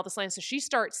house and all this land." So she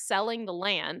starts selling the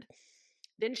land.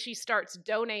 Then she starts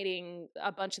donating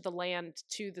a bunch of the land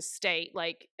to the state,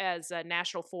 like as a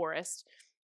national forest,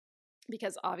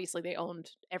 because obviously they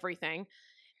owned everything.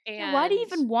 And Why do you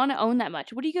even want to own that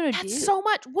much? What are you going to do? that's so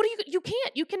much. What do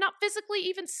you cannot physically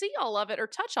even see all of it or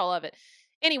touch all of it.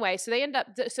 Anyway, so they end up,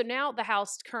 so now the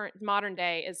house current modern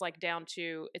day is like down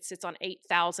to, it sits on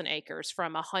 8,000 acres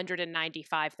from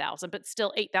 195,000, but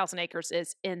still 8,000 acres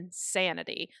is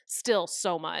insanity. Still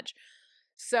so much.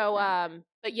 So,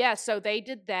 but yeah, so they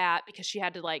did that because she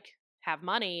had to like have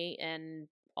money and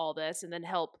all this and then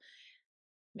help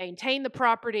maintain the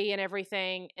property and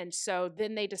everything. And so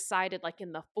then they decided like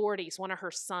in the 40s, one of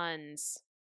her sons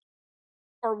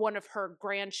or one of her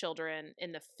grandchildren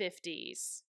in the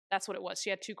 50s, that's what it was. She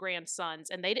had 2 grandsons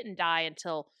and they didn't die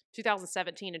until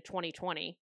 2017 and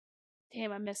 2020.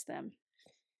 Damn, I missed them.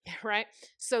 Right?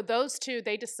 So those 2,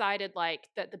 they decided like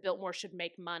that the Biltmore should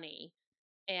make money.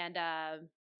 And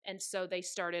so they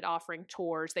started offering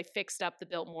tours. They fixed up the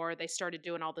Biltmore. They started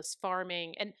doing all this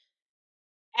farming. And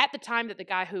at the time that the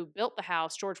guy who built the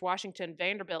house, George Washington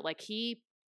Vanderbilt, like he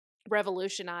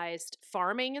revolutionized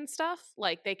farming and stuff.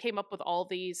 Like they came up with all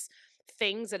these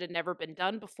things that had never been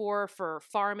done before for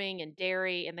farming and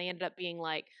dairy, and they ended up being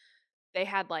like they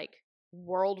had like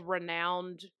world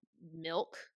renowned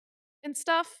milk and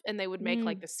stuff, and they would make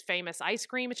like this famous ice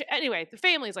cream. Anyway, the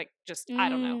family's like just I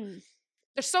don't know.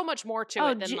 There's so much more to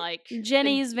it than like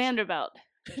Jenny's Vanderbilt.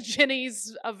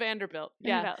 Jenny's of Vanderbilt.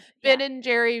 Yeah. Vanderbilt. Ben and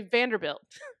Jerry Vanderbilt.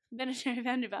 Ben and Jerry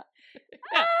Vanderbilt.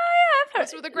 Yeah. I've heard.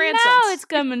 Those were the grandsons. Now it's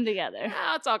coming together.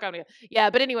 Now it's all coming together. Yeah,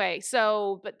 but anyway,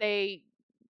 but they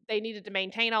needed to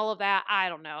maintain all of that. I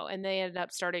don't know. And they ended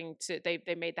up starting to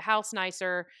they made the house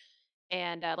nicer,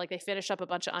 and like they finished up a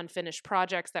bunch of unfinished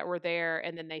projects that were there,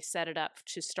 and then they set it up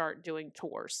to start doing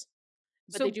tours.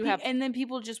 But So they do have and then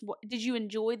people just. Did you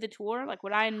enjoy the tour? Like,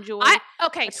 would I enjoy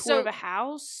okay, a tour so of a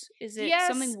house? Is it yes.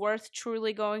 something worth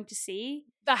truly going to see?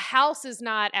 the house is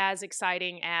not as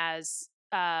exciting as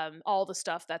all the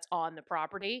stuff that's on the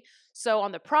property. So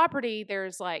on the property,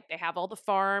 there's like they have all the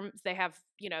farms. They have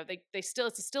they still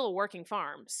it's still a working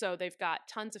farm. So they've got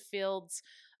tons of fields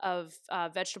of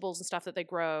vegetables and stuff that they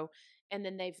grow. And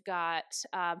then they've got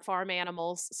farm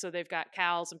animals. So they've got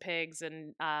cows and pigs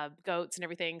and goats and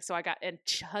everything. So I got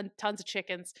tons of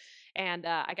chickens. And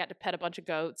I got to pet a bunch of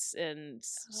goats and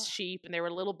sheep. And they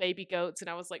were little baby goats. And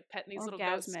I was like petting these little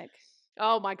goats. Orgasmic.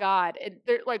 Oh my God. And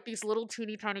they're like these little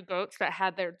teeny tiny goats that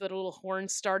had their little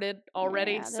horns started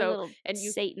already. Yeah, they're So, little and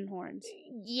you, Satan horns.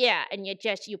 yeah. And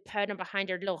you pet them behind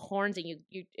their little horns, and you,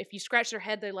 if you scratch their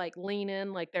head, they like lean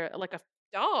in like they're like a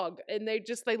dog, and they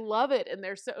love it. And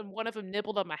and one of them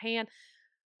nibbled on my hand.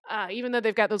 Even though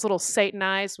they've got those little Satan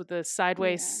eyes with the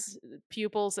sideways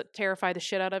pupils that terrify the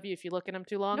shit out of you if you look at them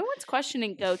too long. No one's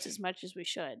questioning goats as much as we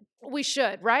should. We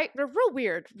should, right? They're real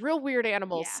weird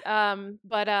animals.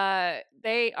 But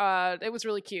it was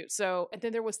really cute. So, and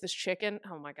then there was this chicken.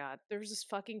 Oh my God, there was this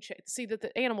fucking chicken. See, that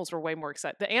the animals were way more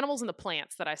exciting. The animals and the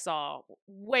plants that I saw,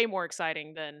 way more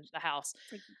exciting than the house.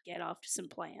 Like, get off to some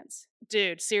plants.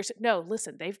 Dude, seriously. No,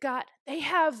 listen, they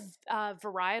have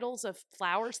varietals of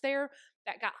flowers there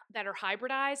that are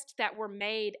hybridized that were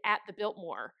made at the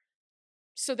Biltmore.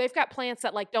 So they've got plants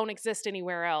that like don't exist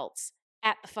anywhere else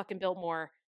at the fucking Biltmore.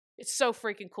 It's so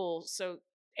freaking cool. So,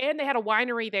 and they had a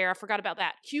winery there. I forgot about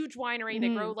that. Huge winery.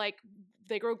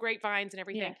 They grow grapevines and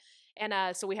everything. Yeah.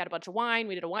 And so we had a bunch of wine.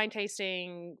 We did a wine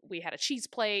tasting. We had a cheese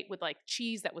plate with like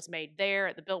cheese that was made there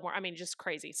at the Biltmore. I mean, just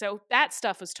crazy. So that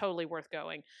stuff was totally worth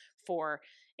going for.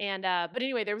 And but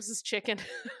anyway, there was this chicken.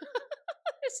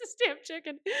 It's this damn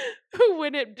chicken who,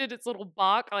 when it did its little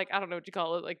balk, like I don't know what you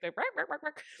call it, like the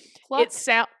Cluck?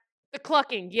 The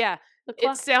clucking, yeah. The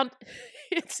cluck.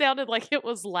 It sounded like it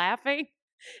was laughing,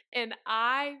 and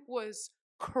I was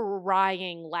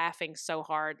crying, laughing so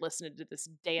hard listening to this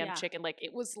damn chicken. Like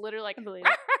it was literally like. I believe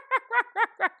it.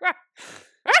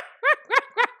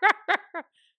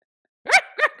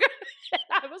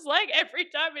 I was like, every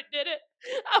time it did it,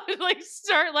 I would like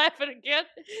start laughing again,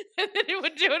 and then it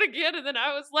would do it again, and then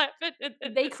I was laughing. And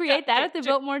then They create that at the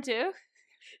Biltmore too?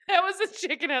 That was a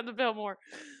chicken at the Biltmore.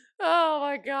 Oh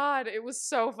my God, it was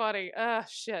so funny.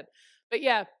 Shit. But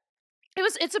yeah,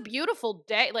 it's a beautiful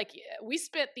day. Like we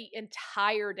spent the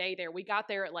entire day there. We got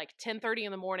there at like 10:30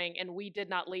 in the morning, and we did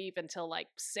not leave until like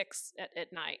 6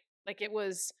 at night. Like it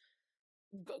was.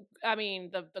 I mean,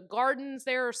 the gardens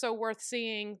there are so worth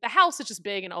seeing. The house is just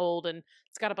big and old, and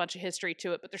it's got a bunch of history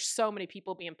to it, but there's so many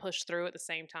people being pushed through at the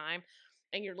same time,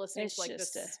 and you're listening to like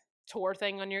this tour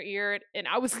thing on your ear, and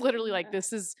I was literally like,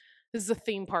 this is a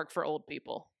theme park for old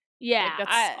people. Yeah, like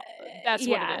that's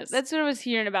what it is. That's what I was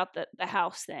hearing about the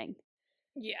house thing.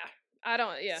 Yeah, I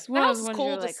don't. Yeah, So the house is when cool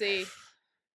you're to like, see.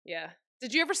 Yeah,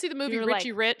 did you ever see the movie You're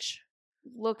Richie like- Rich?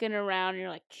 Looking around,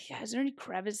 you're like, is there any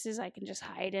crevices I can just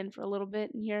hide in for a little bit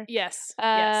in here? Yes.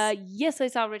 Yes, I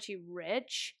saw Richie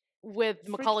Rich. With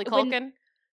Macaulay when- Culkin.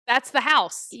 That's the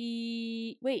house.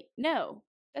 Wait, no,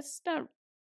 that's not.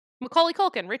 Macaulay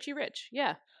Culkin, Richie Rich.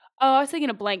 Yeah. Oh, I was thinking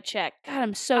of Blank Check. God,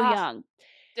 I'm so young.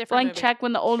 Different Blank movie. Check,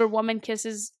 when the older woman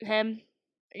kisses him,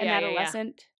 an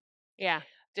adolescent. Yeah.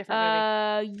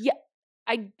 Different movie. Yeah.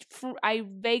 I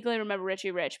vaguely remember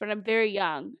Richie Rich, but I'm very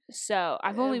young, so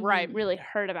I've only really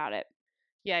heard about it.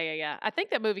 Yeah. I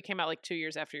think that movie came out like 2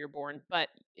 years after you're born. But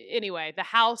anyway, the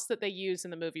house that they use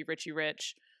in the movie Richie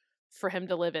Rich for him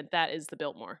to live in, that is the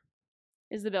Biltmore.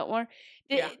 Is the Biltmore?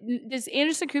 Does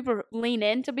Anderson Cooper lean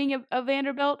into being a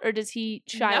Vanderbilt, or does he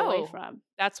shy away from?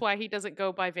 That's why he doesn't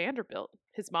go by Vanderbilt.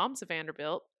 His mom's a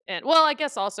Vanderbilt. And well, I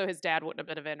guess also his dad wouldn't have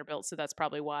been a Vanderbilt, so that's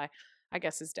probably why. I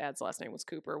guess his dad's last name was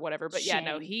Cooper or whatever. But yeah,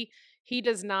 no, he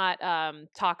does not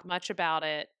talk much about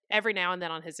it. Every now and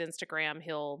then on his Instagram,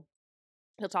 he'll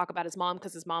he'll talk about his mom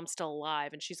because his mom's still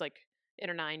alive and she's like in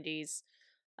her 90s.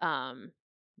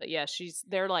 But yeah,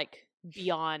 they're like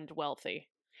beyond wealthy.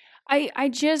 I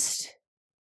just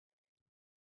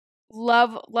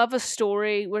love a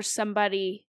story where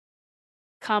somebody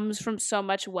comes from so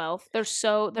much wealth. They're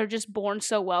just born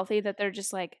so wealthy that they're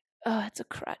just like, oh, it's a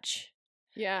crutch.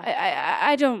 Yeah.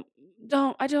 I don't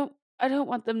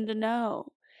want them to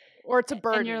know. Or it's a And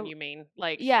burden, you mean?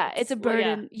 Like yeah, it's a well,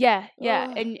 burden. Yeah.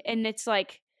 Ugh. And it's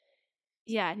like,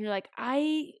 yeah, and you're like,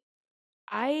 I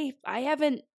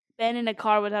haven't been in a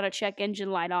car without a check engine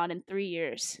light on in 3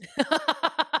 years.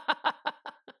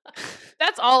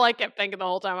 That's all I kept thinking the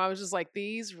whole time. I was just like,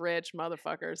 these rich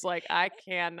motherfuckers. Like, I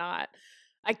cannot.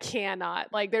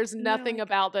 Like, there's nothing like,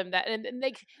 about them that. And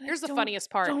they. Here's the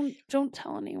funniest part. Don't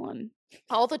tell anyone.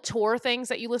 All the tour things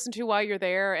that you listen to while you're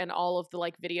there, and all of the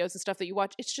like videos and stuff that you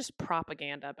watch, it's just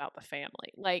propaganda about the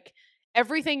family. Like.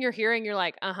 Everything you're hearing, you're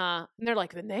like, and they're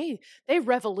like, then they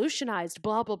revolutionized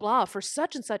blah blah blah for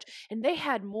such and such, and they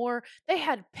had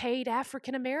paid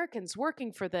African Americans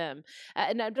working for them,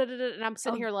 and I'm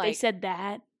sitting here like, they said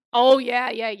that. Oh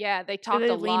yeah, they talked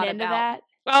Did they a lot lean into about that.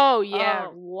 Oh yeah,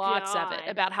 Oh, lots of it God.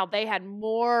 about how they had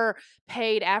more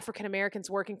paid African Americans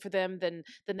working for them than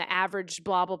the average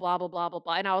blah blah blah blah blah blah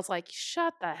blah. And I was like,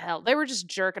 shut the hell. They were just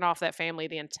jerking off that family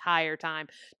the entire time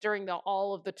during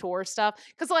all of the tour stuff.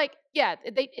 Because like, yeah,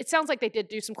 it sounds like they did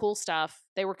do some cool stuff.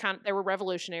 They were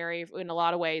revolutionary in a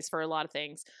lot of ways for a lot of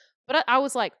things. But I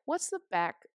was like, what's the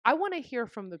back? I want to hear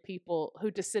from the people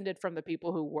who descended from the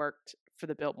people who worked for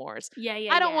the Biltmores. Yeah.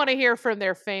 I don't want to hear from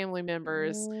their family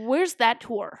members. Where's that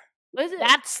tour?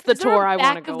 That's the Is there tour a I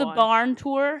want to back go of the on. barn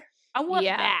tour. I want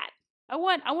Yeah. that. I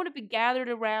want to be gathered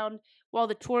around while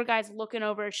the tour guide's looking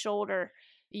over his shoulder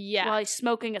Yeah, while he's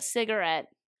smoking a cigarette.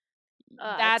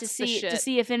 that's to see the shit. to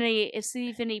see if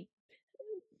any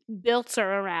Bilts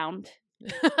are around.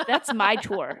 That's my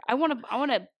tour. I want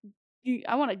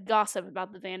to gossip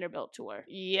about the Vanderbilt tour.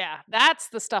 Yeah, that's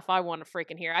the stuff I want to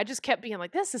freaking hear. I just kept being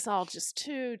like, this is all just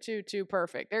too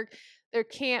perfect. There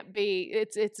can't be.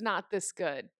 It's not this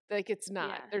good. Like it's not.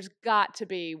 Yeah. There's got to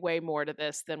be way more to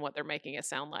this than what they're making it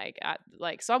sound like.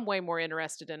 So I'm way more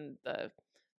interested in the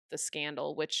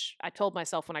scandal, which I told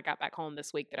myself when I got back home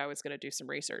this week that I was going to do some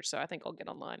research. So I think I'll get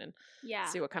online and Yeah.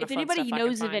 see what kind if of fun anybody stuff I can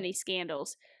knows of find. any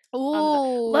scandals,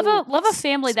 Ooh, love a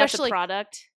family that's a especially-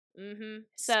 product. Mm-hmm.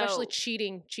 So- Especially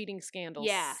cheating scandals.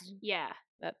 Yeah.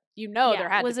 That Yeah. there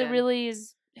had was to it been. really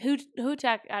who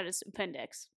took out his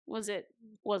appendix? Was it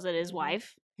his Mhm.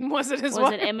 wife? Was it his Was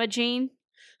wife? it Imogene?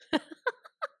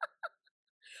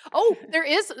 Oh, there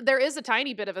is a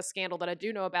tiny bit of a scandal that I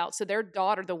do know about. So their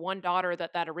daughter, the one daughter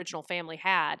that original family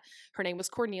had, her name was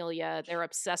Cornelia. They're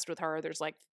obsessed with her. There's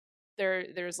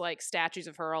like statues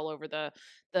of her all over the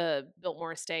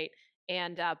Biltmore estate.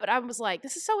 And but I was like,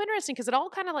 this is so interesting because it all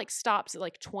kind of like stops at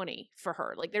like 20 for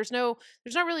her. Like there's not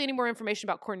really any more information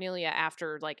about Cornelia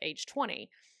after like age 20.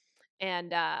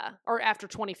 And or after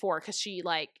 24, because she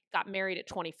like got married at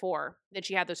 24. Then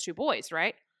she had those two boys,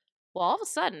 right? Well, all of a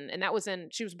sudden, and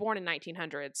she was born in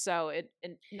 1900. So in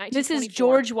 1924, This is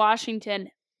George Washington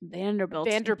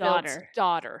Vanderbilt's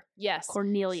daughter. Yes,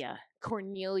 Cornelia.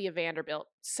 Cornelia Vanderbilt.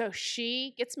 So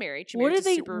she gets married. She What marries are a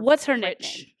they? super What's her rich-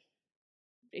 nickname?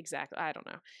 Exactly. I don't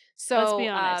know. So Let's be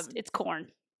honest. It's corn.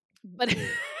 but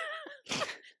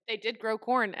they did grow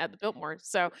corn at the Biltmore.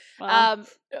 So Well,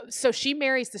 so she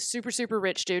marries the super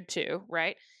rich dude too,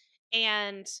 right?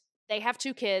 And they have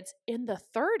two kids in the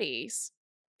 30s.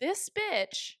 This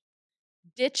bitch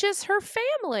ditches her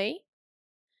family,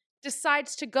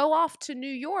 decides to go off to New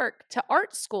York to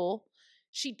art school.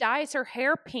 She dyes her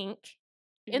hair pink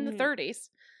in the 30s,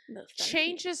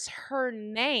 changes her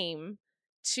name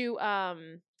to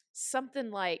something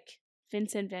like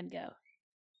Vincent Van Gogh.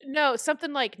 No,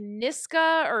 something like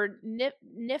Niska or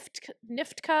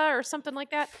Niftka or something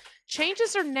like that.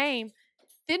 Changes her name.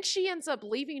 Then she ends up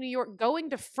leaving New York, going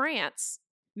to France,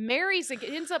 marries,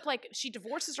 ends up like, she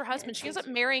divorces her husband. She ends up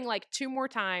marrying like 2 more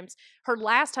times. Her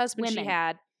last husband she Women.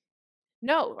 had.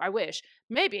 No, I wish.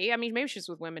 Maybe. I mean, maybe she's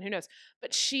with women. Who knows?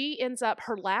 But she ends up,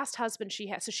 her last husband she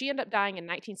had, so she ended up dying in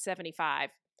 1975.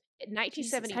 In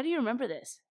 1970. Jesus, how do you remember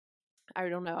this? I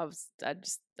don't know.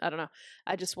 I don't know.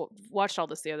 I just watched all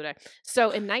this the other day. So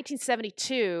in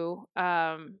 1972,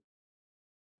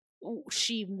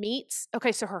 she meets.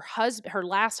 Okay, so her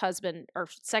last husband, or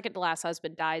second to last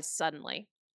husband, dies suddenly.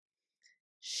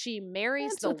 She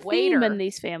marries That's the a theme waiter. in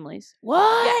these families.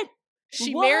 What?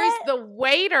 She What? marries the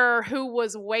waiter who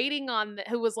was waiting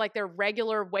who was like their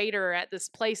regular waiter at this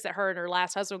place that her and her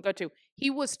last husband would go to. He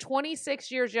was 26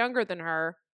 years younger than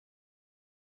her.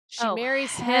 She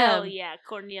marries hell him. yeah,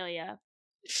 Cornelia.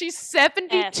 She's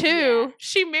 72. yeah.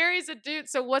 She marries a dude.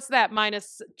 So what's that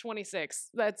minus 26?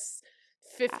 That's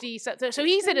 50. So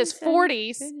he's in his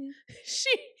 40s.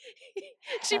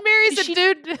 She marries a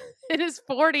dude in his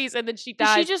 40s and then she dies.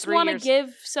 Does she just want to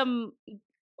give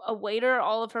a waiter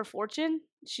all of her fortune?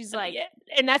 She's like,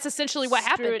 and that's essentially what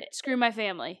happened. Screw my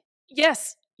family.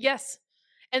 Yes.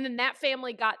 And then that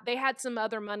family they had some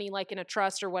other money like in a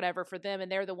trust or whatever for them, and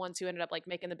they're the ones who ended up like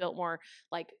making the Biltmore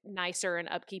like nicer and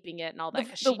upkeeping it and all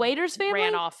that. The waiter's family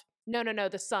ran off. No,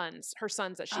 the sons, her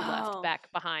sons that she left back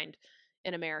behind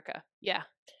in America. Yeah.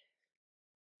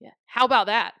 How about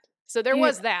that? So there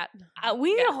was that.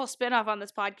 We need a whole spinoff on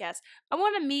this podcast. I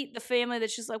want to meet the family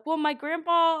that's just like, well, my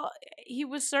grandpa, he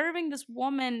was serving this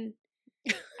woman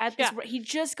at this. He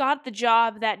just got the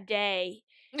job that day.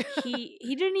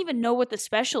 He didn't even know what the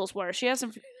specials were. She asked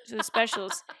him for the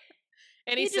specials,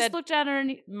 and he just looked at her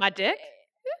and my dick.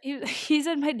 He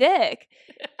said my dick,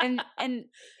 and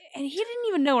he didn't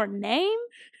even know her name.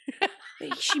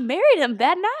 She married him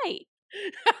that night,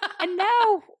 and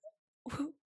now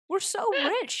we're so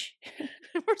rich.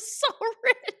 We're so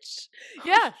rich.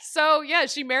 Yeah. So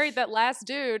she married that last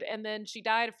dude, and then she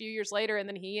died a few years later, and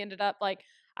then he ended up like.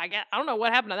 I don't know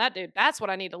what happened to that dude. That's what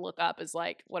I need to look up is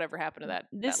like whatever happened to that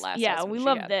last. Yeah, we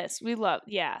love this. We love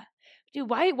dude.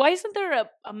 Why isn't there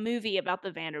a movie about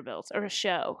the Vanderbilts or a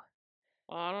show?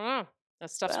 I don't know. That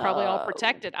stuff's probably all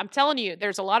protected. I'm telling you,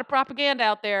 there's a lot of propaganda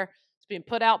out there. It's being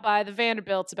put out by the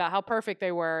Vanderbilts about how perfect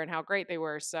they were and how great they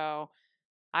were. So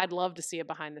I'd love to see it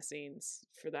behind the scenes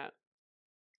for that.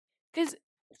 Because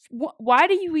why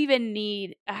do you even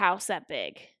need a house that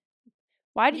big?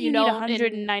 Why do you need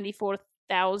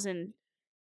 194,000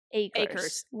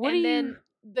 acres? What and do then you?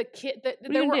 The kid.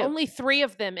 There were only 3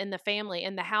 of them in the family,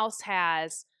 and the house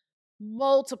has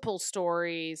multiple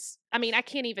stories. I mean, I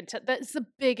can't even tell. It's the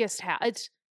biggest house. It's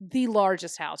the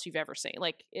largest house you've ever seen.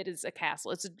 Like, it is a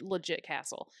castle. It's a legit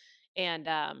castle. And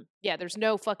there's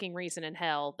no fucking reason in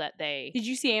hell that they. Did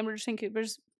you see Anderson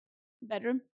Cooper's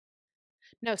bedroom?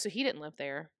 No, so he didn't live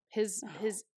there. His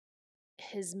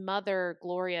mother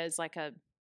Gloria is like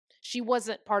she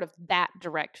wasn't part of that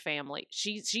direct family.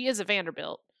 She is a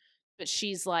Vanderbilt, but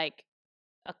she's like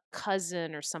a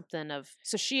cousin or something of.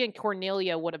 So she and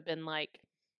Cornelia would have been like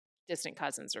distant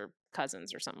cousins or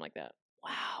something like that.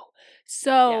 Wow.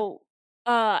 So,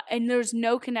 and there's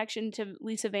no connection to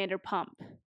Lisa Vanderpump.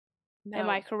 No. Am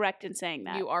I correct in saying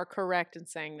that? You are correct in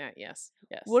saying that. Yes.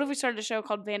 What if we started a show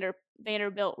called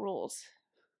Vanderbilt Rules?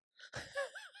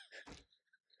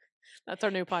 That's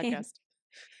our new podcast.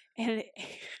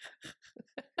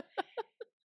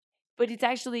 But it's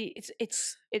actually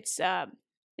it's a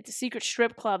secret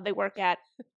strip club they work at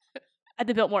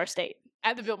the Biltmore Estate.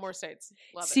 At the Biltmore Estates.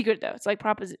 Love secret it. Though. It's like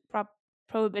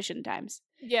prohibition times.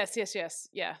 Yes. Yeah.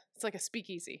 It's like a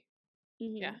speakeasy.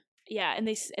 Mm-hmm. Yeah. Yeah, and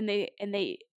they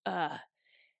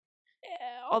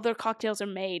all their cocktails are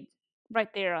made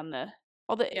right there on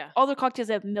all their cocktails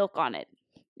have milk on it.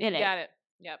 In it. Got it.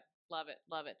 Yep. Love it.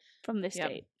 From the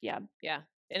state. Yeah.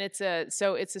 And it's a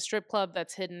strip club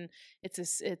that's hidden.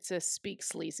 It's a Speak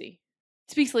Sleazy.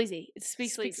 Speak Sleazy. It's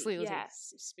Speak Sleazy. Sleazy.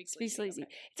 Yes. Speak Sleazy.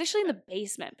 Okay. It's actually in the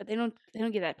basement, but they don't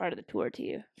give that part of the tour to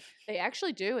you. They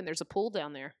actually do, and there's a pool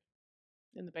down there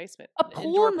in the basement. A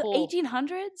pool in the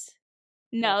 1800s?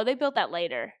 No, they built that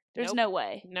later. There's no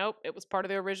way. Nope. It was part of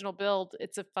the original build.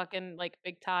 It's a fucking like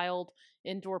big tiled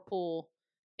indoor pool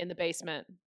in the basement.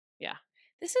 Yeah.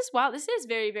 This is wild. This is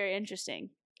very, very interesting.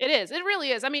 It is. It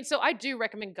really is. I mean, so I do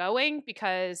recommend going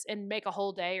and make a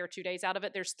whole day or 2 days out of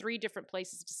it. There's 3 different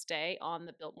places to stay on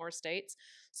the Biltmore Estates.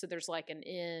 So there's like an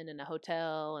inn and a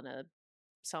hotel and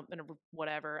something or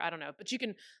whatever. I don't know. But you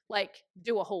can like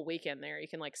do a whole weekend there. You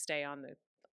can like stay on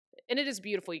and it is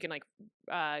beautiful. You can like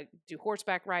do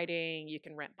horseback riding. You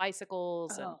can rent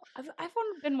bicycles. Oh, I've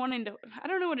been wanting to. I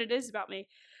don't know what it is about me.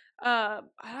 I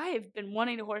have been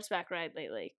wanting to horseback ride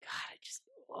lately.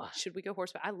 God, should we go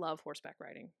horseback? I love horseback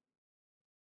riding.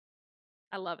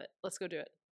 I love it. Let's go do it.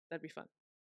 That'd be fun.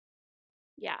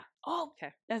 Yeah. Oh,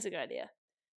 okay. That's a good idea.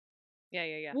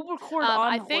 Yeah. We'll record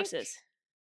on horses.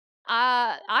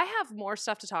 I have more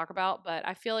stuff to talk about, but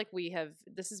I feel like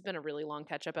this has been a really long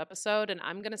catch-up episode, and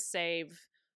I'm going to save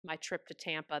my trip to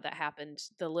Tampa that happened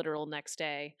the literal next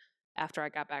day after I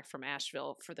got back from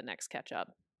Asheville for the next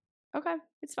catch-up. Okay.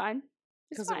 It's fine.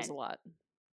 Because it was a lot.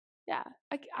 Yeah.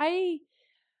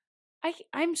 I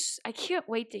can't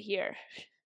wait to hear.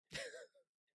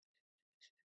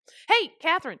 Hey,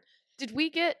 Catherine, did we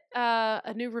get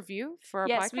a new review for our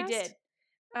podcast? Yes, we did.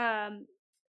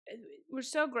 We're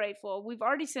so grateful. We've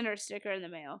already sent her a sticker in the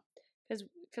mail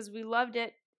because we loved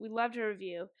it. We loved her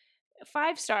review.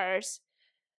 5 stars.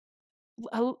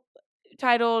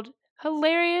 titled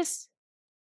Hilarious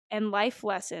and Life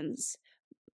Lessons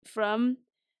from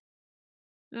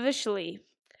Vishali.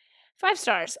 5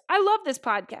 stars. I love this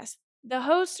podcast. The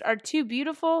hosts are too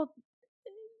beautiful,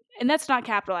 and that's not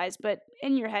capitalized, but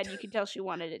in your head you could tell she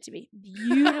wanted it to be.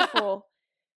 Beautiful,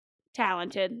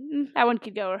 talented. That one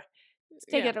could go. Let's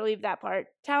take it or leave that part.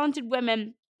 Talented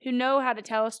women who know how to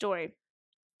tell a story.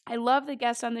 I love the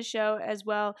guests on the show as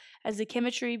well as the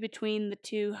chemistry between the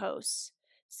two hosts.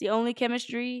 It's the only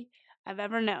chemistry I've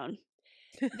ever known.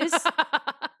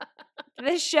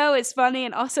 This show is funny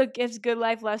and also gives good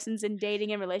life lessons in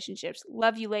dating and relationships.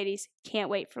 Love you, ladies.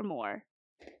 Can't wait for more.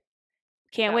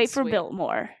 Can't wait for sweet.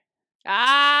 Biltmore. She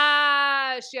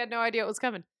had no idea it was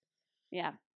coming.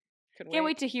 Yeah. Couldn't Can't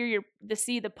wait to hear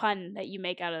see the pun that you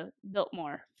make out of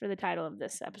Biltmore for the title of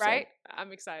this episode. Right?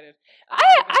 I'm excited.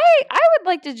 I would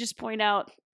like to just point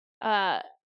out an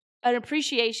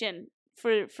appreciation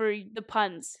for the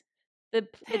puns, the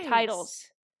titles,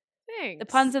 Thanks. the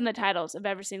puns and the titles of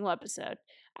every single episode.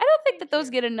 I don't think that those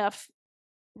get enough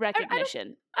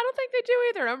recognition. I don't think they do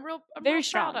either. I'm Very real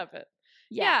strong. proud of it.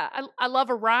 Yeah, I love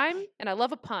a rhyme and I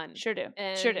love a pun. Sure do.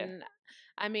 And Sure do.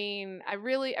 I mean, I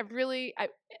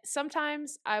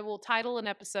sometimes I will title an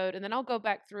episode and then I'll go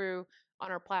back through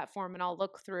on our platform and I'll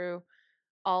look through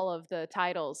all of the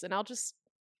titles and I'll just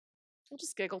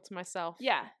giggle to myself.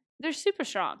 Yeah, they're super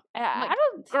strong. I Like,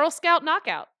 don't. Girl Scout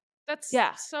knockout. That's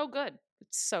Yeah. so good.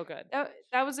 It's so good.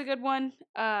 That was a good one.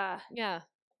 Yeah.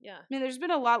 I mean, there's been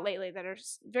a lot lately that are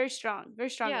very strong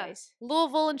Yeah. ways.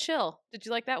 Louisville and Chill. Did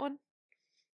you like that one?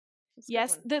 That's a good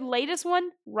Yes, one. the latest one,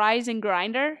 Rise and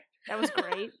Grinder. That was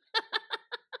great.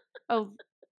 Oh,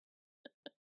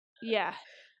 yeah.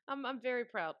 I'm very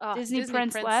proud. Disney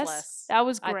Princess. That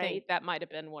was I great. think that might have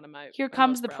been one of my. Here my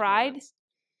Comes most the proud Pride. moments.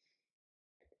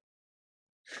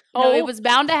 No, it was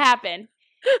bound to happen.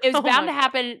 It was Oh bound my to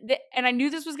happen, and I knew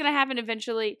this was going to happen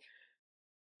eventually.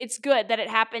 It's good that it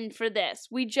happened for this.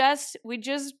 We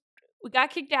got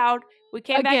kicked out. We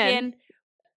came back in.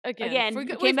 Again, we we've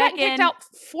came gotten back kicked in. out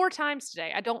 4 times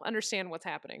today. I don't understand what's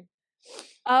happening.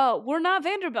 Oh, we're not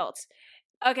Vanderbilts.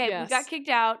 Okay, we got Yes. kicked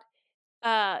out.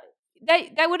 That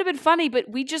would have been funny, but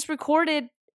we just recorded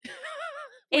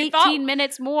We 18 thought-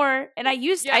 minutes more, and I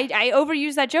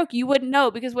overused that joke. You wouldn't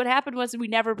know because what happened was we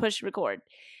never pushed record,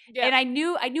 Yeah. and I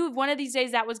knew one of these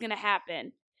days that was going to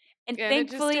happen, and And it just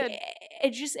thankfully did. it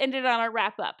just ended on our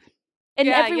wrap up. And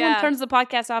Yeah, everyone yeah. turns the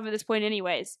podcast off at this point,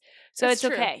 anyways, so That's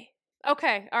it's true. okay.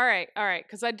 Okay, all right,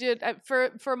 because I did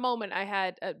for a moment. I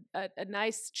had a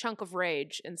nice chunk of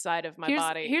rage inside of my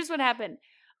body. Here's what happened.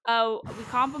 We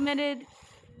complimented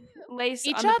Lace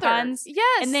Each on the other, puns.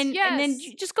 yes, and then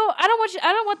you just go. I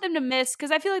don't want them to miss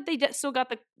because I feel like they still got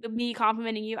the me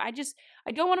complimenting you. I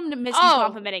don't want them to miss you Oh.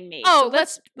 complimenting me. Oh,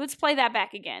 so let's play that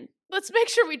back again. Let's make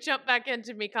sure we jump back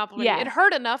into me complimenting. Yeah. It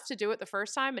hurt enough to do it the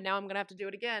first time, and now I'm gonna have to do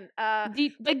it again.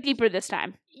 Dig deeper this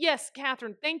time. Yes,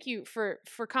 Catherine, thank you for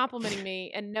complimenting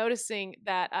me and noticing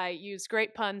that I use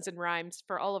great puns and rhymes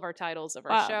for all of our titles of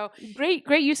our Wow. show. Great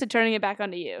use of turning it back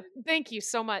onto you. Thank you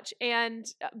so much. And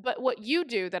but what you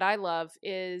do that I love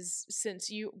is, since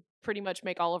you pretty much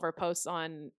make all of our posts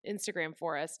on Instagram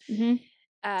for us, Mm-hmm.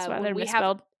 That's why when they're we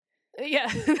misspelled. yeah,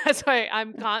 that's why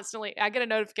I'm constantly. I get a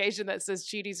notification that says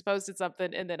Cheaty's posted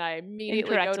something, and then I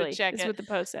immediately go Incorrectly. to check That's it. what the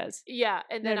post says. Yeah,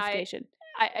 and then Notification.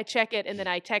 I check it, and then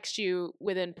I text you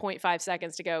within 0.5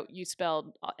 seconds to go, you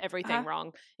spelled everything Uh-huh.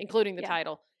 wrong, including the Yeah.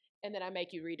 title, and then I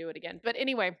make you redo it again. But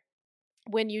anyway,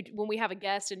 when we have a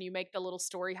guest and you make the little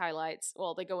story highlights,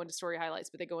 well, they go into story highlights,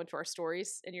 but they go into our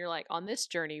stories, and you're like, on this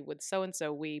journey with so and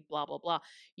so, we blah blah blah.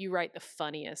 You write the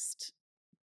funniest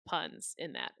puns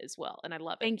in that as well, and I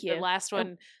love it. Thank you. The last Oh,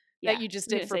 one Yeah, that you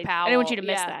just I was did for gonna say, Powell. I didn't want you to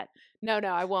miss yeah. that. No,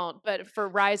 I won't. But for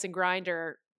Rise and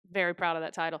Grinder, very proud of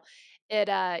that title.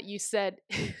 It you said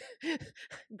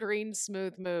green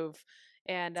smooth move,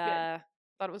 and It's good.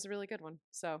 thought it was a really good one.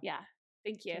 So Yeah.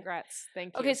 Thank you. congrats,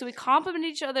 thank you. Okay, so we compliment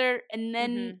each other, and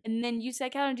then you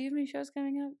said, "Calvin, do you have any shows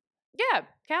coming up?" yeah,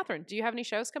 Catherine, do you have any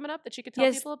shows coming up that you could tell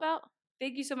Yes. people about?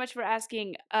 Thank you so much for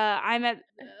asking. I'm at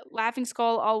Laughing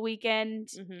Skull all weekend.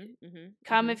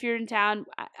 Come if you're in town.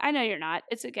 I know you're not.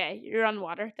 It's okay. You're on the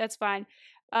water. That's fine.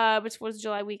 It's 4th of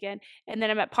July weekend. And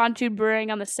then I'm at Pontoon Brewing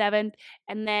on the 7th.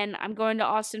 And then I'm going to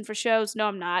Austin for shows. No,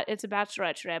 I'm not. It's a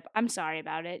bachelorette trip. I'm sorry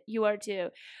about it. You are too.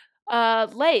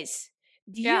 Lace,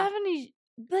 do you Yeah. have any...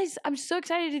 Lace, I'm so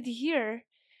excited to hear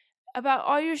about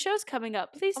all your shows coming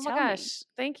up. Please Oh tell my me. gosh,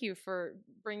 thank you for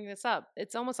bringing this up.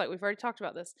 It's almost like we've already talked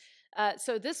about this.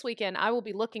 So this weekend I will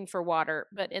be looking for water,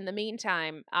 but in the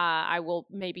meantime, I will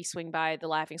maybe swing by the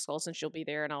Laughing Skull since you'll be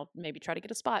there, and I'll maybe try to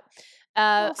get a spot.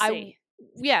 We'll see.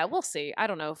 Yeah, we'll see. I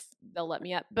don't know if they'll let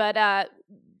me up, but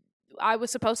I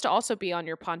was supposed to also be on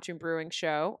your Pontoon Brewing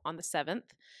show on the 7th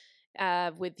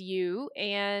with you,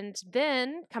 and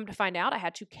then come to find out I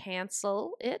had to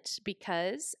cancel it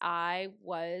because I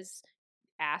was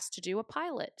asked to do a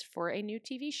pilot for a new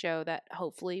TV show that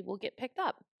hopefully will get picked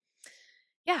up.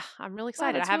 Yeah, I'm really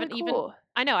excited. that's I haven't really even cool.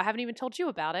 I know I haven't even told you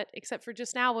about it except for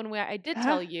just now when I did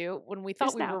tell you when we thought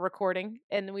Just we now. were recording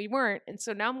and we weren't, and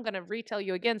so now I'm going to retell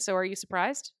you again. So are you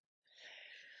surprised?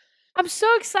 I'm so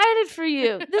excited for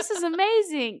you. This is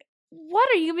amazing. What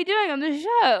are you going to be doing on the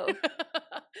show?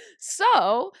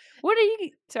 So What are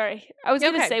you? Sorry, I was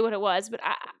going to Okay. say what it was, but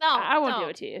I won't do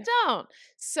it to you. Don't.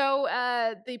 So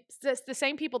the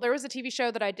same people. There was a TV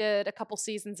show that I did a couple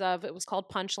seasons of. It was called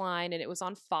Punchline, and it was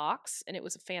on Fox, and it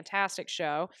was a fantastic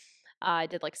show. I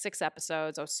did like 6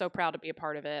 episodes. I was so proud to be a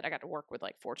part of it. I got to work with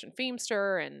like Fortune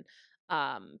Feimster and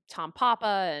Tom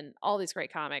Papa and all these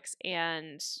great comics,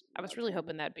 and I was really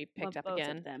hoping that'd be picked up Love both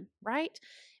again. of them. Right?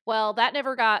 Well, that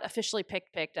never got officially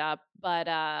picked up, but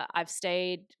I've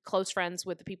stayed close friends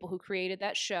with the people who created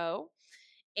that show,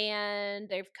 and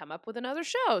they've come up with another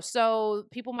show. So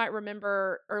people might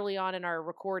remember early on in our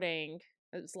recording,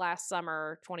 it was last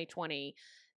summer, 2020,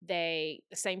 the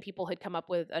same people had come up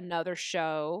with another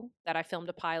show that I filmed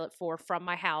a pilot for from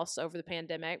my house over the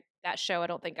pandemic. That show I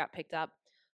don't think got picked up.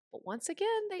 But once again,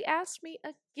 they asked me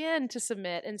again to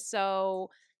submit. And so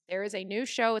there is a new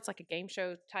show. It's like a game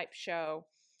show type show.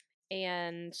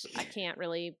 And I can't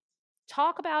really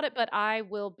talk about it, but I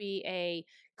will be a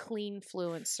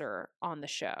cleanfluencer on the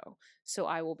show. So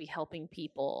I will be helping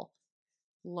people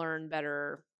learn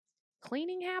better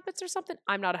cleaning habits or something.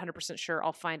 I'm not 100% sure.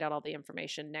 I'll find out all the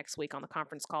information next week on the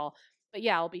conference call. But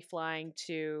yeah, I'll be flying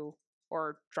to,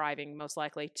 or driving most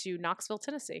likely, to Knoxville,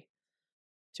 Tennessee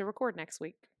to record next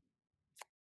week.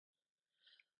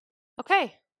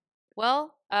 Okay.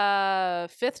 Well,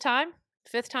 fifth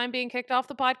time being kicked off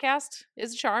the podcast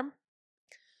is a charm.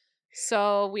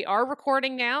 So we are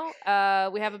recording now.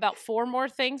 We have about 4 more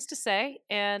things to say,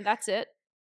 and that's it.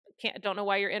 Don't know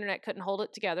why your internet couldn't hold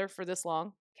it together for this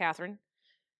long, Catherine.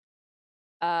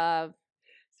 It's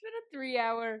been a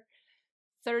 3-hour,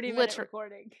 30-minute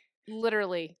recording.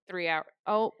 Literally 3 hours.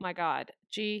 Oh my God.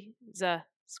 Jesus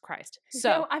Christ. So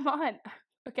No, I'm on.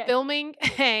 Okay. filming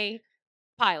a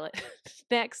pilot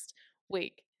next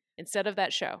week instead of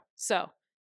that show. So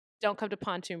don't come to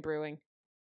Pontoon Brewing.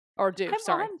 Or do, I'm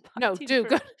sorry. on No, Pontoon do.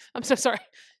 Brewing. Go, I'm so sorry.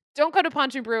 Don't go to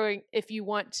Pontoon Brewing if you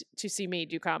want to see me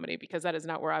do comedy, because that is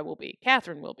not where I will be.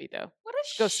 Catherine will be, though. What a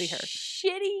Go see her.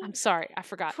 shitty. I'm sorry. I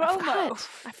forgot. Promo.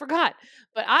 I forgot.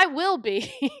 But I will be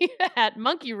at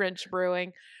Monkey Wrench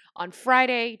Brewing on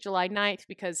Friday, July 9th,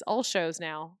 because all shows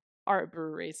now are at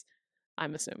breweries,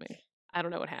 I'm assuming. I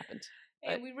don't know what happened.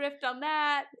 And we riffed on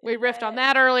that. We riffed on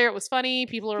that earlier. It was funny.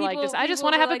 People are like, I just people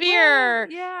want to were have a like, beer.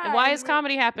 "Well, yeah. And why and is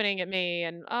comedy happening at me?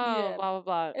 And Yeah. blah, blah,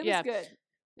 blah. It was Yeah. good.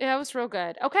 Yeah, it was real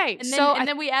good. Okay. And then, so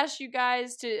then we asked you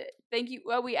guys to thank you.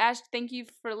 Well, we asked thank you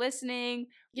for listening.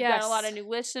 We got a lot of new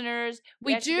listeners.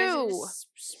 We asked you guys to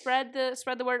do.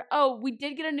 spread the word. Oh, we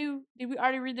did get a new. Did we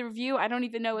already read the review? I don't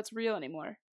even know it's real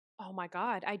anymore. Oh my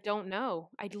God. I don't know.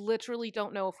 I literally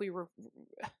don't know if we were.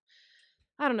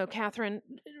 I don't know, Catherine.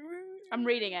 I'm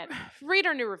reading it. Read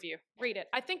our new review. Read it.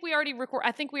 I think we already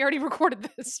recorded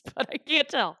this, but I can't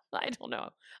tell. I don't know.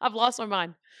 I've lost my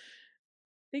mind.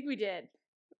 I think we did.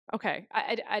 Okay.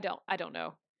 I don't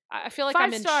know. I feel like 5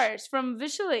 I'm in stars from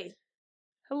Vishali.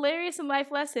 Hilarious and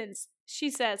life lessons. She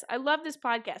says, I love this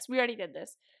podcast. We already did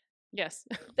this. Yes.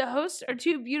 The hosts are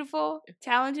 2 beautiful,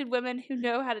 talented women who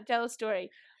know how to tell a story.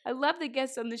 I love the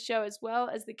guests on the show as well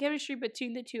as the chemistry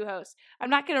between the 2 hosts. I'm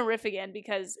not going to riff again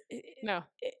because No.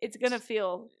 it's going to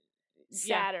feel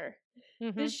Yeah. sadder.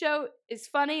 Mhm. This show is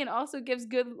funny and also gives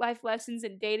good life lessons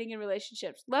in dating and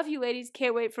relationships. Love you ladies.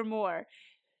 Can't wait for more.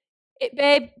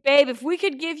 Babe, if we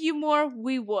could give you more,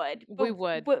 we would. We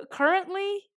would. But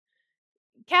currently,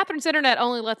 Catherine's internet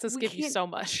only lets us We give you can't- so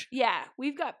much. yeah,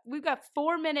 we've got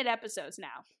 4-minute episodes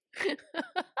now.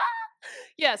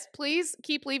 Yes, please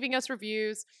keep leaving us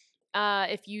reviews.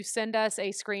 If you send us a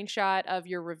screenshot of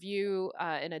your review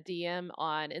in a DM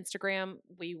on Instagram,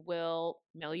 we will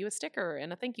mail you a sticker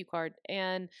and a thank you card.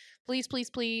 And please, please,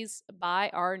 please buy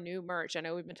our new merch. I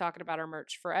know we've been talking about our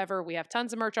merch forever. We have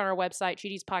tons of merch on our website,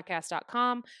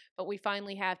 cheatiespodcast.com, but we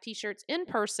finally have t-shirts in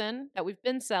person that we've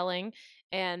been selling,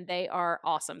 and they are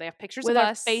awesome. They have pictures With of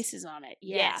our us. faces on it.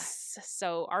 Yeah. Yes.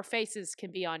 So our faces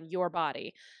can be on your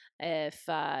body if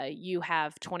you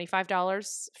have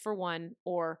 $25 for one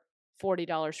or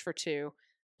 $40 for 2.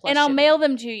 plus And I'll shipping. mail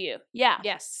them to you. Yeah.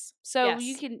 Yes. So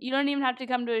Yes. you don't even have to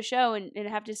come to a show and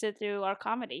have to sit through our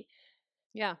comedy.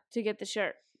 Yeah. to get the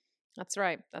shirt. That's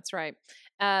right. That's right.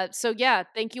 So yeah,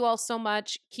 thank you all so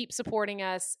much. Keep supporting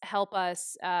us. Help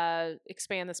us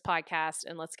expand this podcast,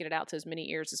 and let's get it out to as many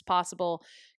ears as possible,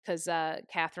 because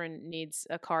Catherine needs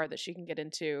a car that she can get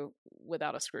into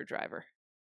without a screwdriver.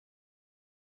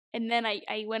 And then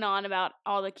I went on about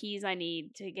all the keys I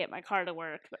need to get my car to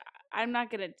work. But I'm not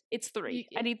going to, it's 3.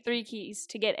 I need 3 keys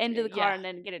to get into the car Yeah. and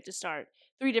then get it to start.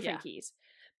 3 different Yeah. keys.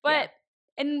 But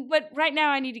right now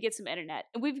I need to get some internet.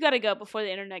 And we've got to go before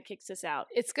the internet kicks us out.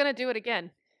 It's going to do it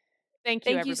again. Thank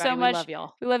you, Thank you everybody. so much. We love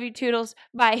y'all. We love you, Toodles.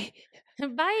 Bye.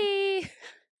 Bye.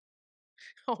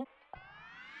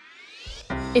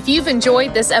 If you've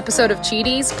enjoyed this episode of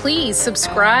Cheaties, please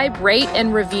subscribe, rate,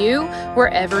 and review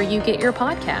wherever you get your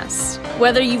podcasts.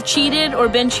 Whether you've cheated or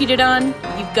been cheated on,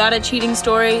 you've got a cheating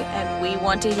story and we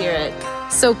want to hear it.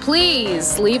 So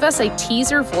please leave us a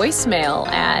teaser voicemail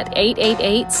at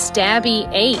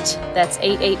 888-STABBY-8. That's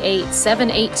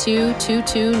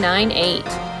 888-782-2298.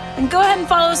 And go ahead and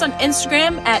follow us on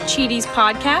Instagram at Cheaties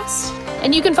Podcast.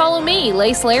 And you can follow me,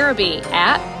 Lace Larrabee,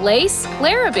 at Lace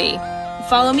Larrabee.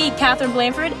 Follow me, Catherine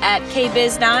Blanford, at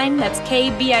KBiz9. That's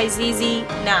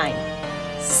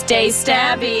KBIZZ9. Stay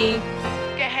stabby.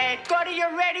 Go ahead, go to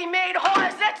your ready-made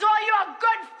horse. That's all you're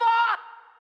good for.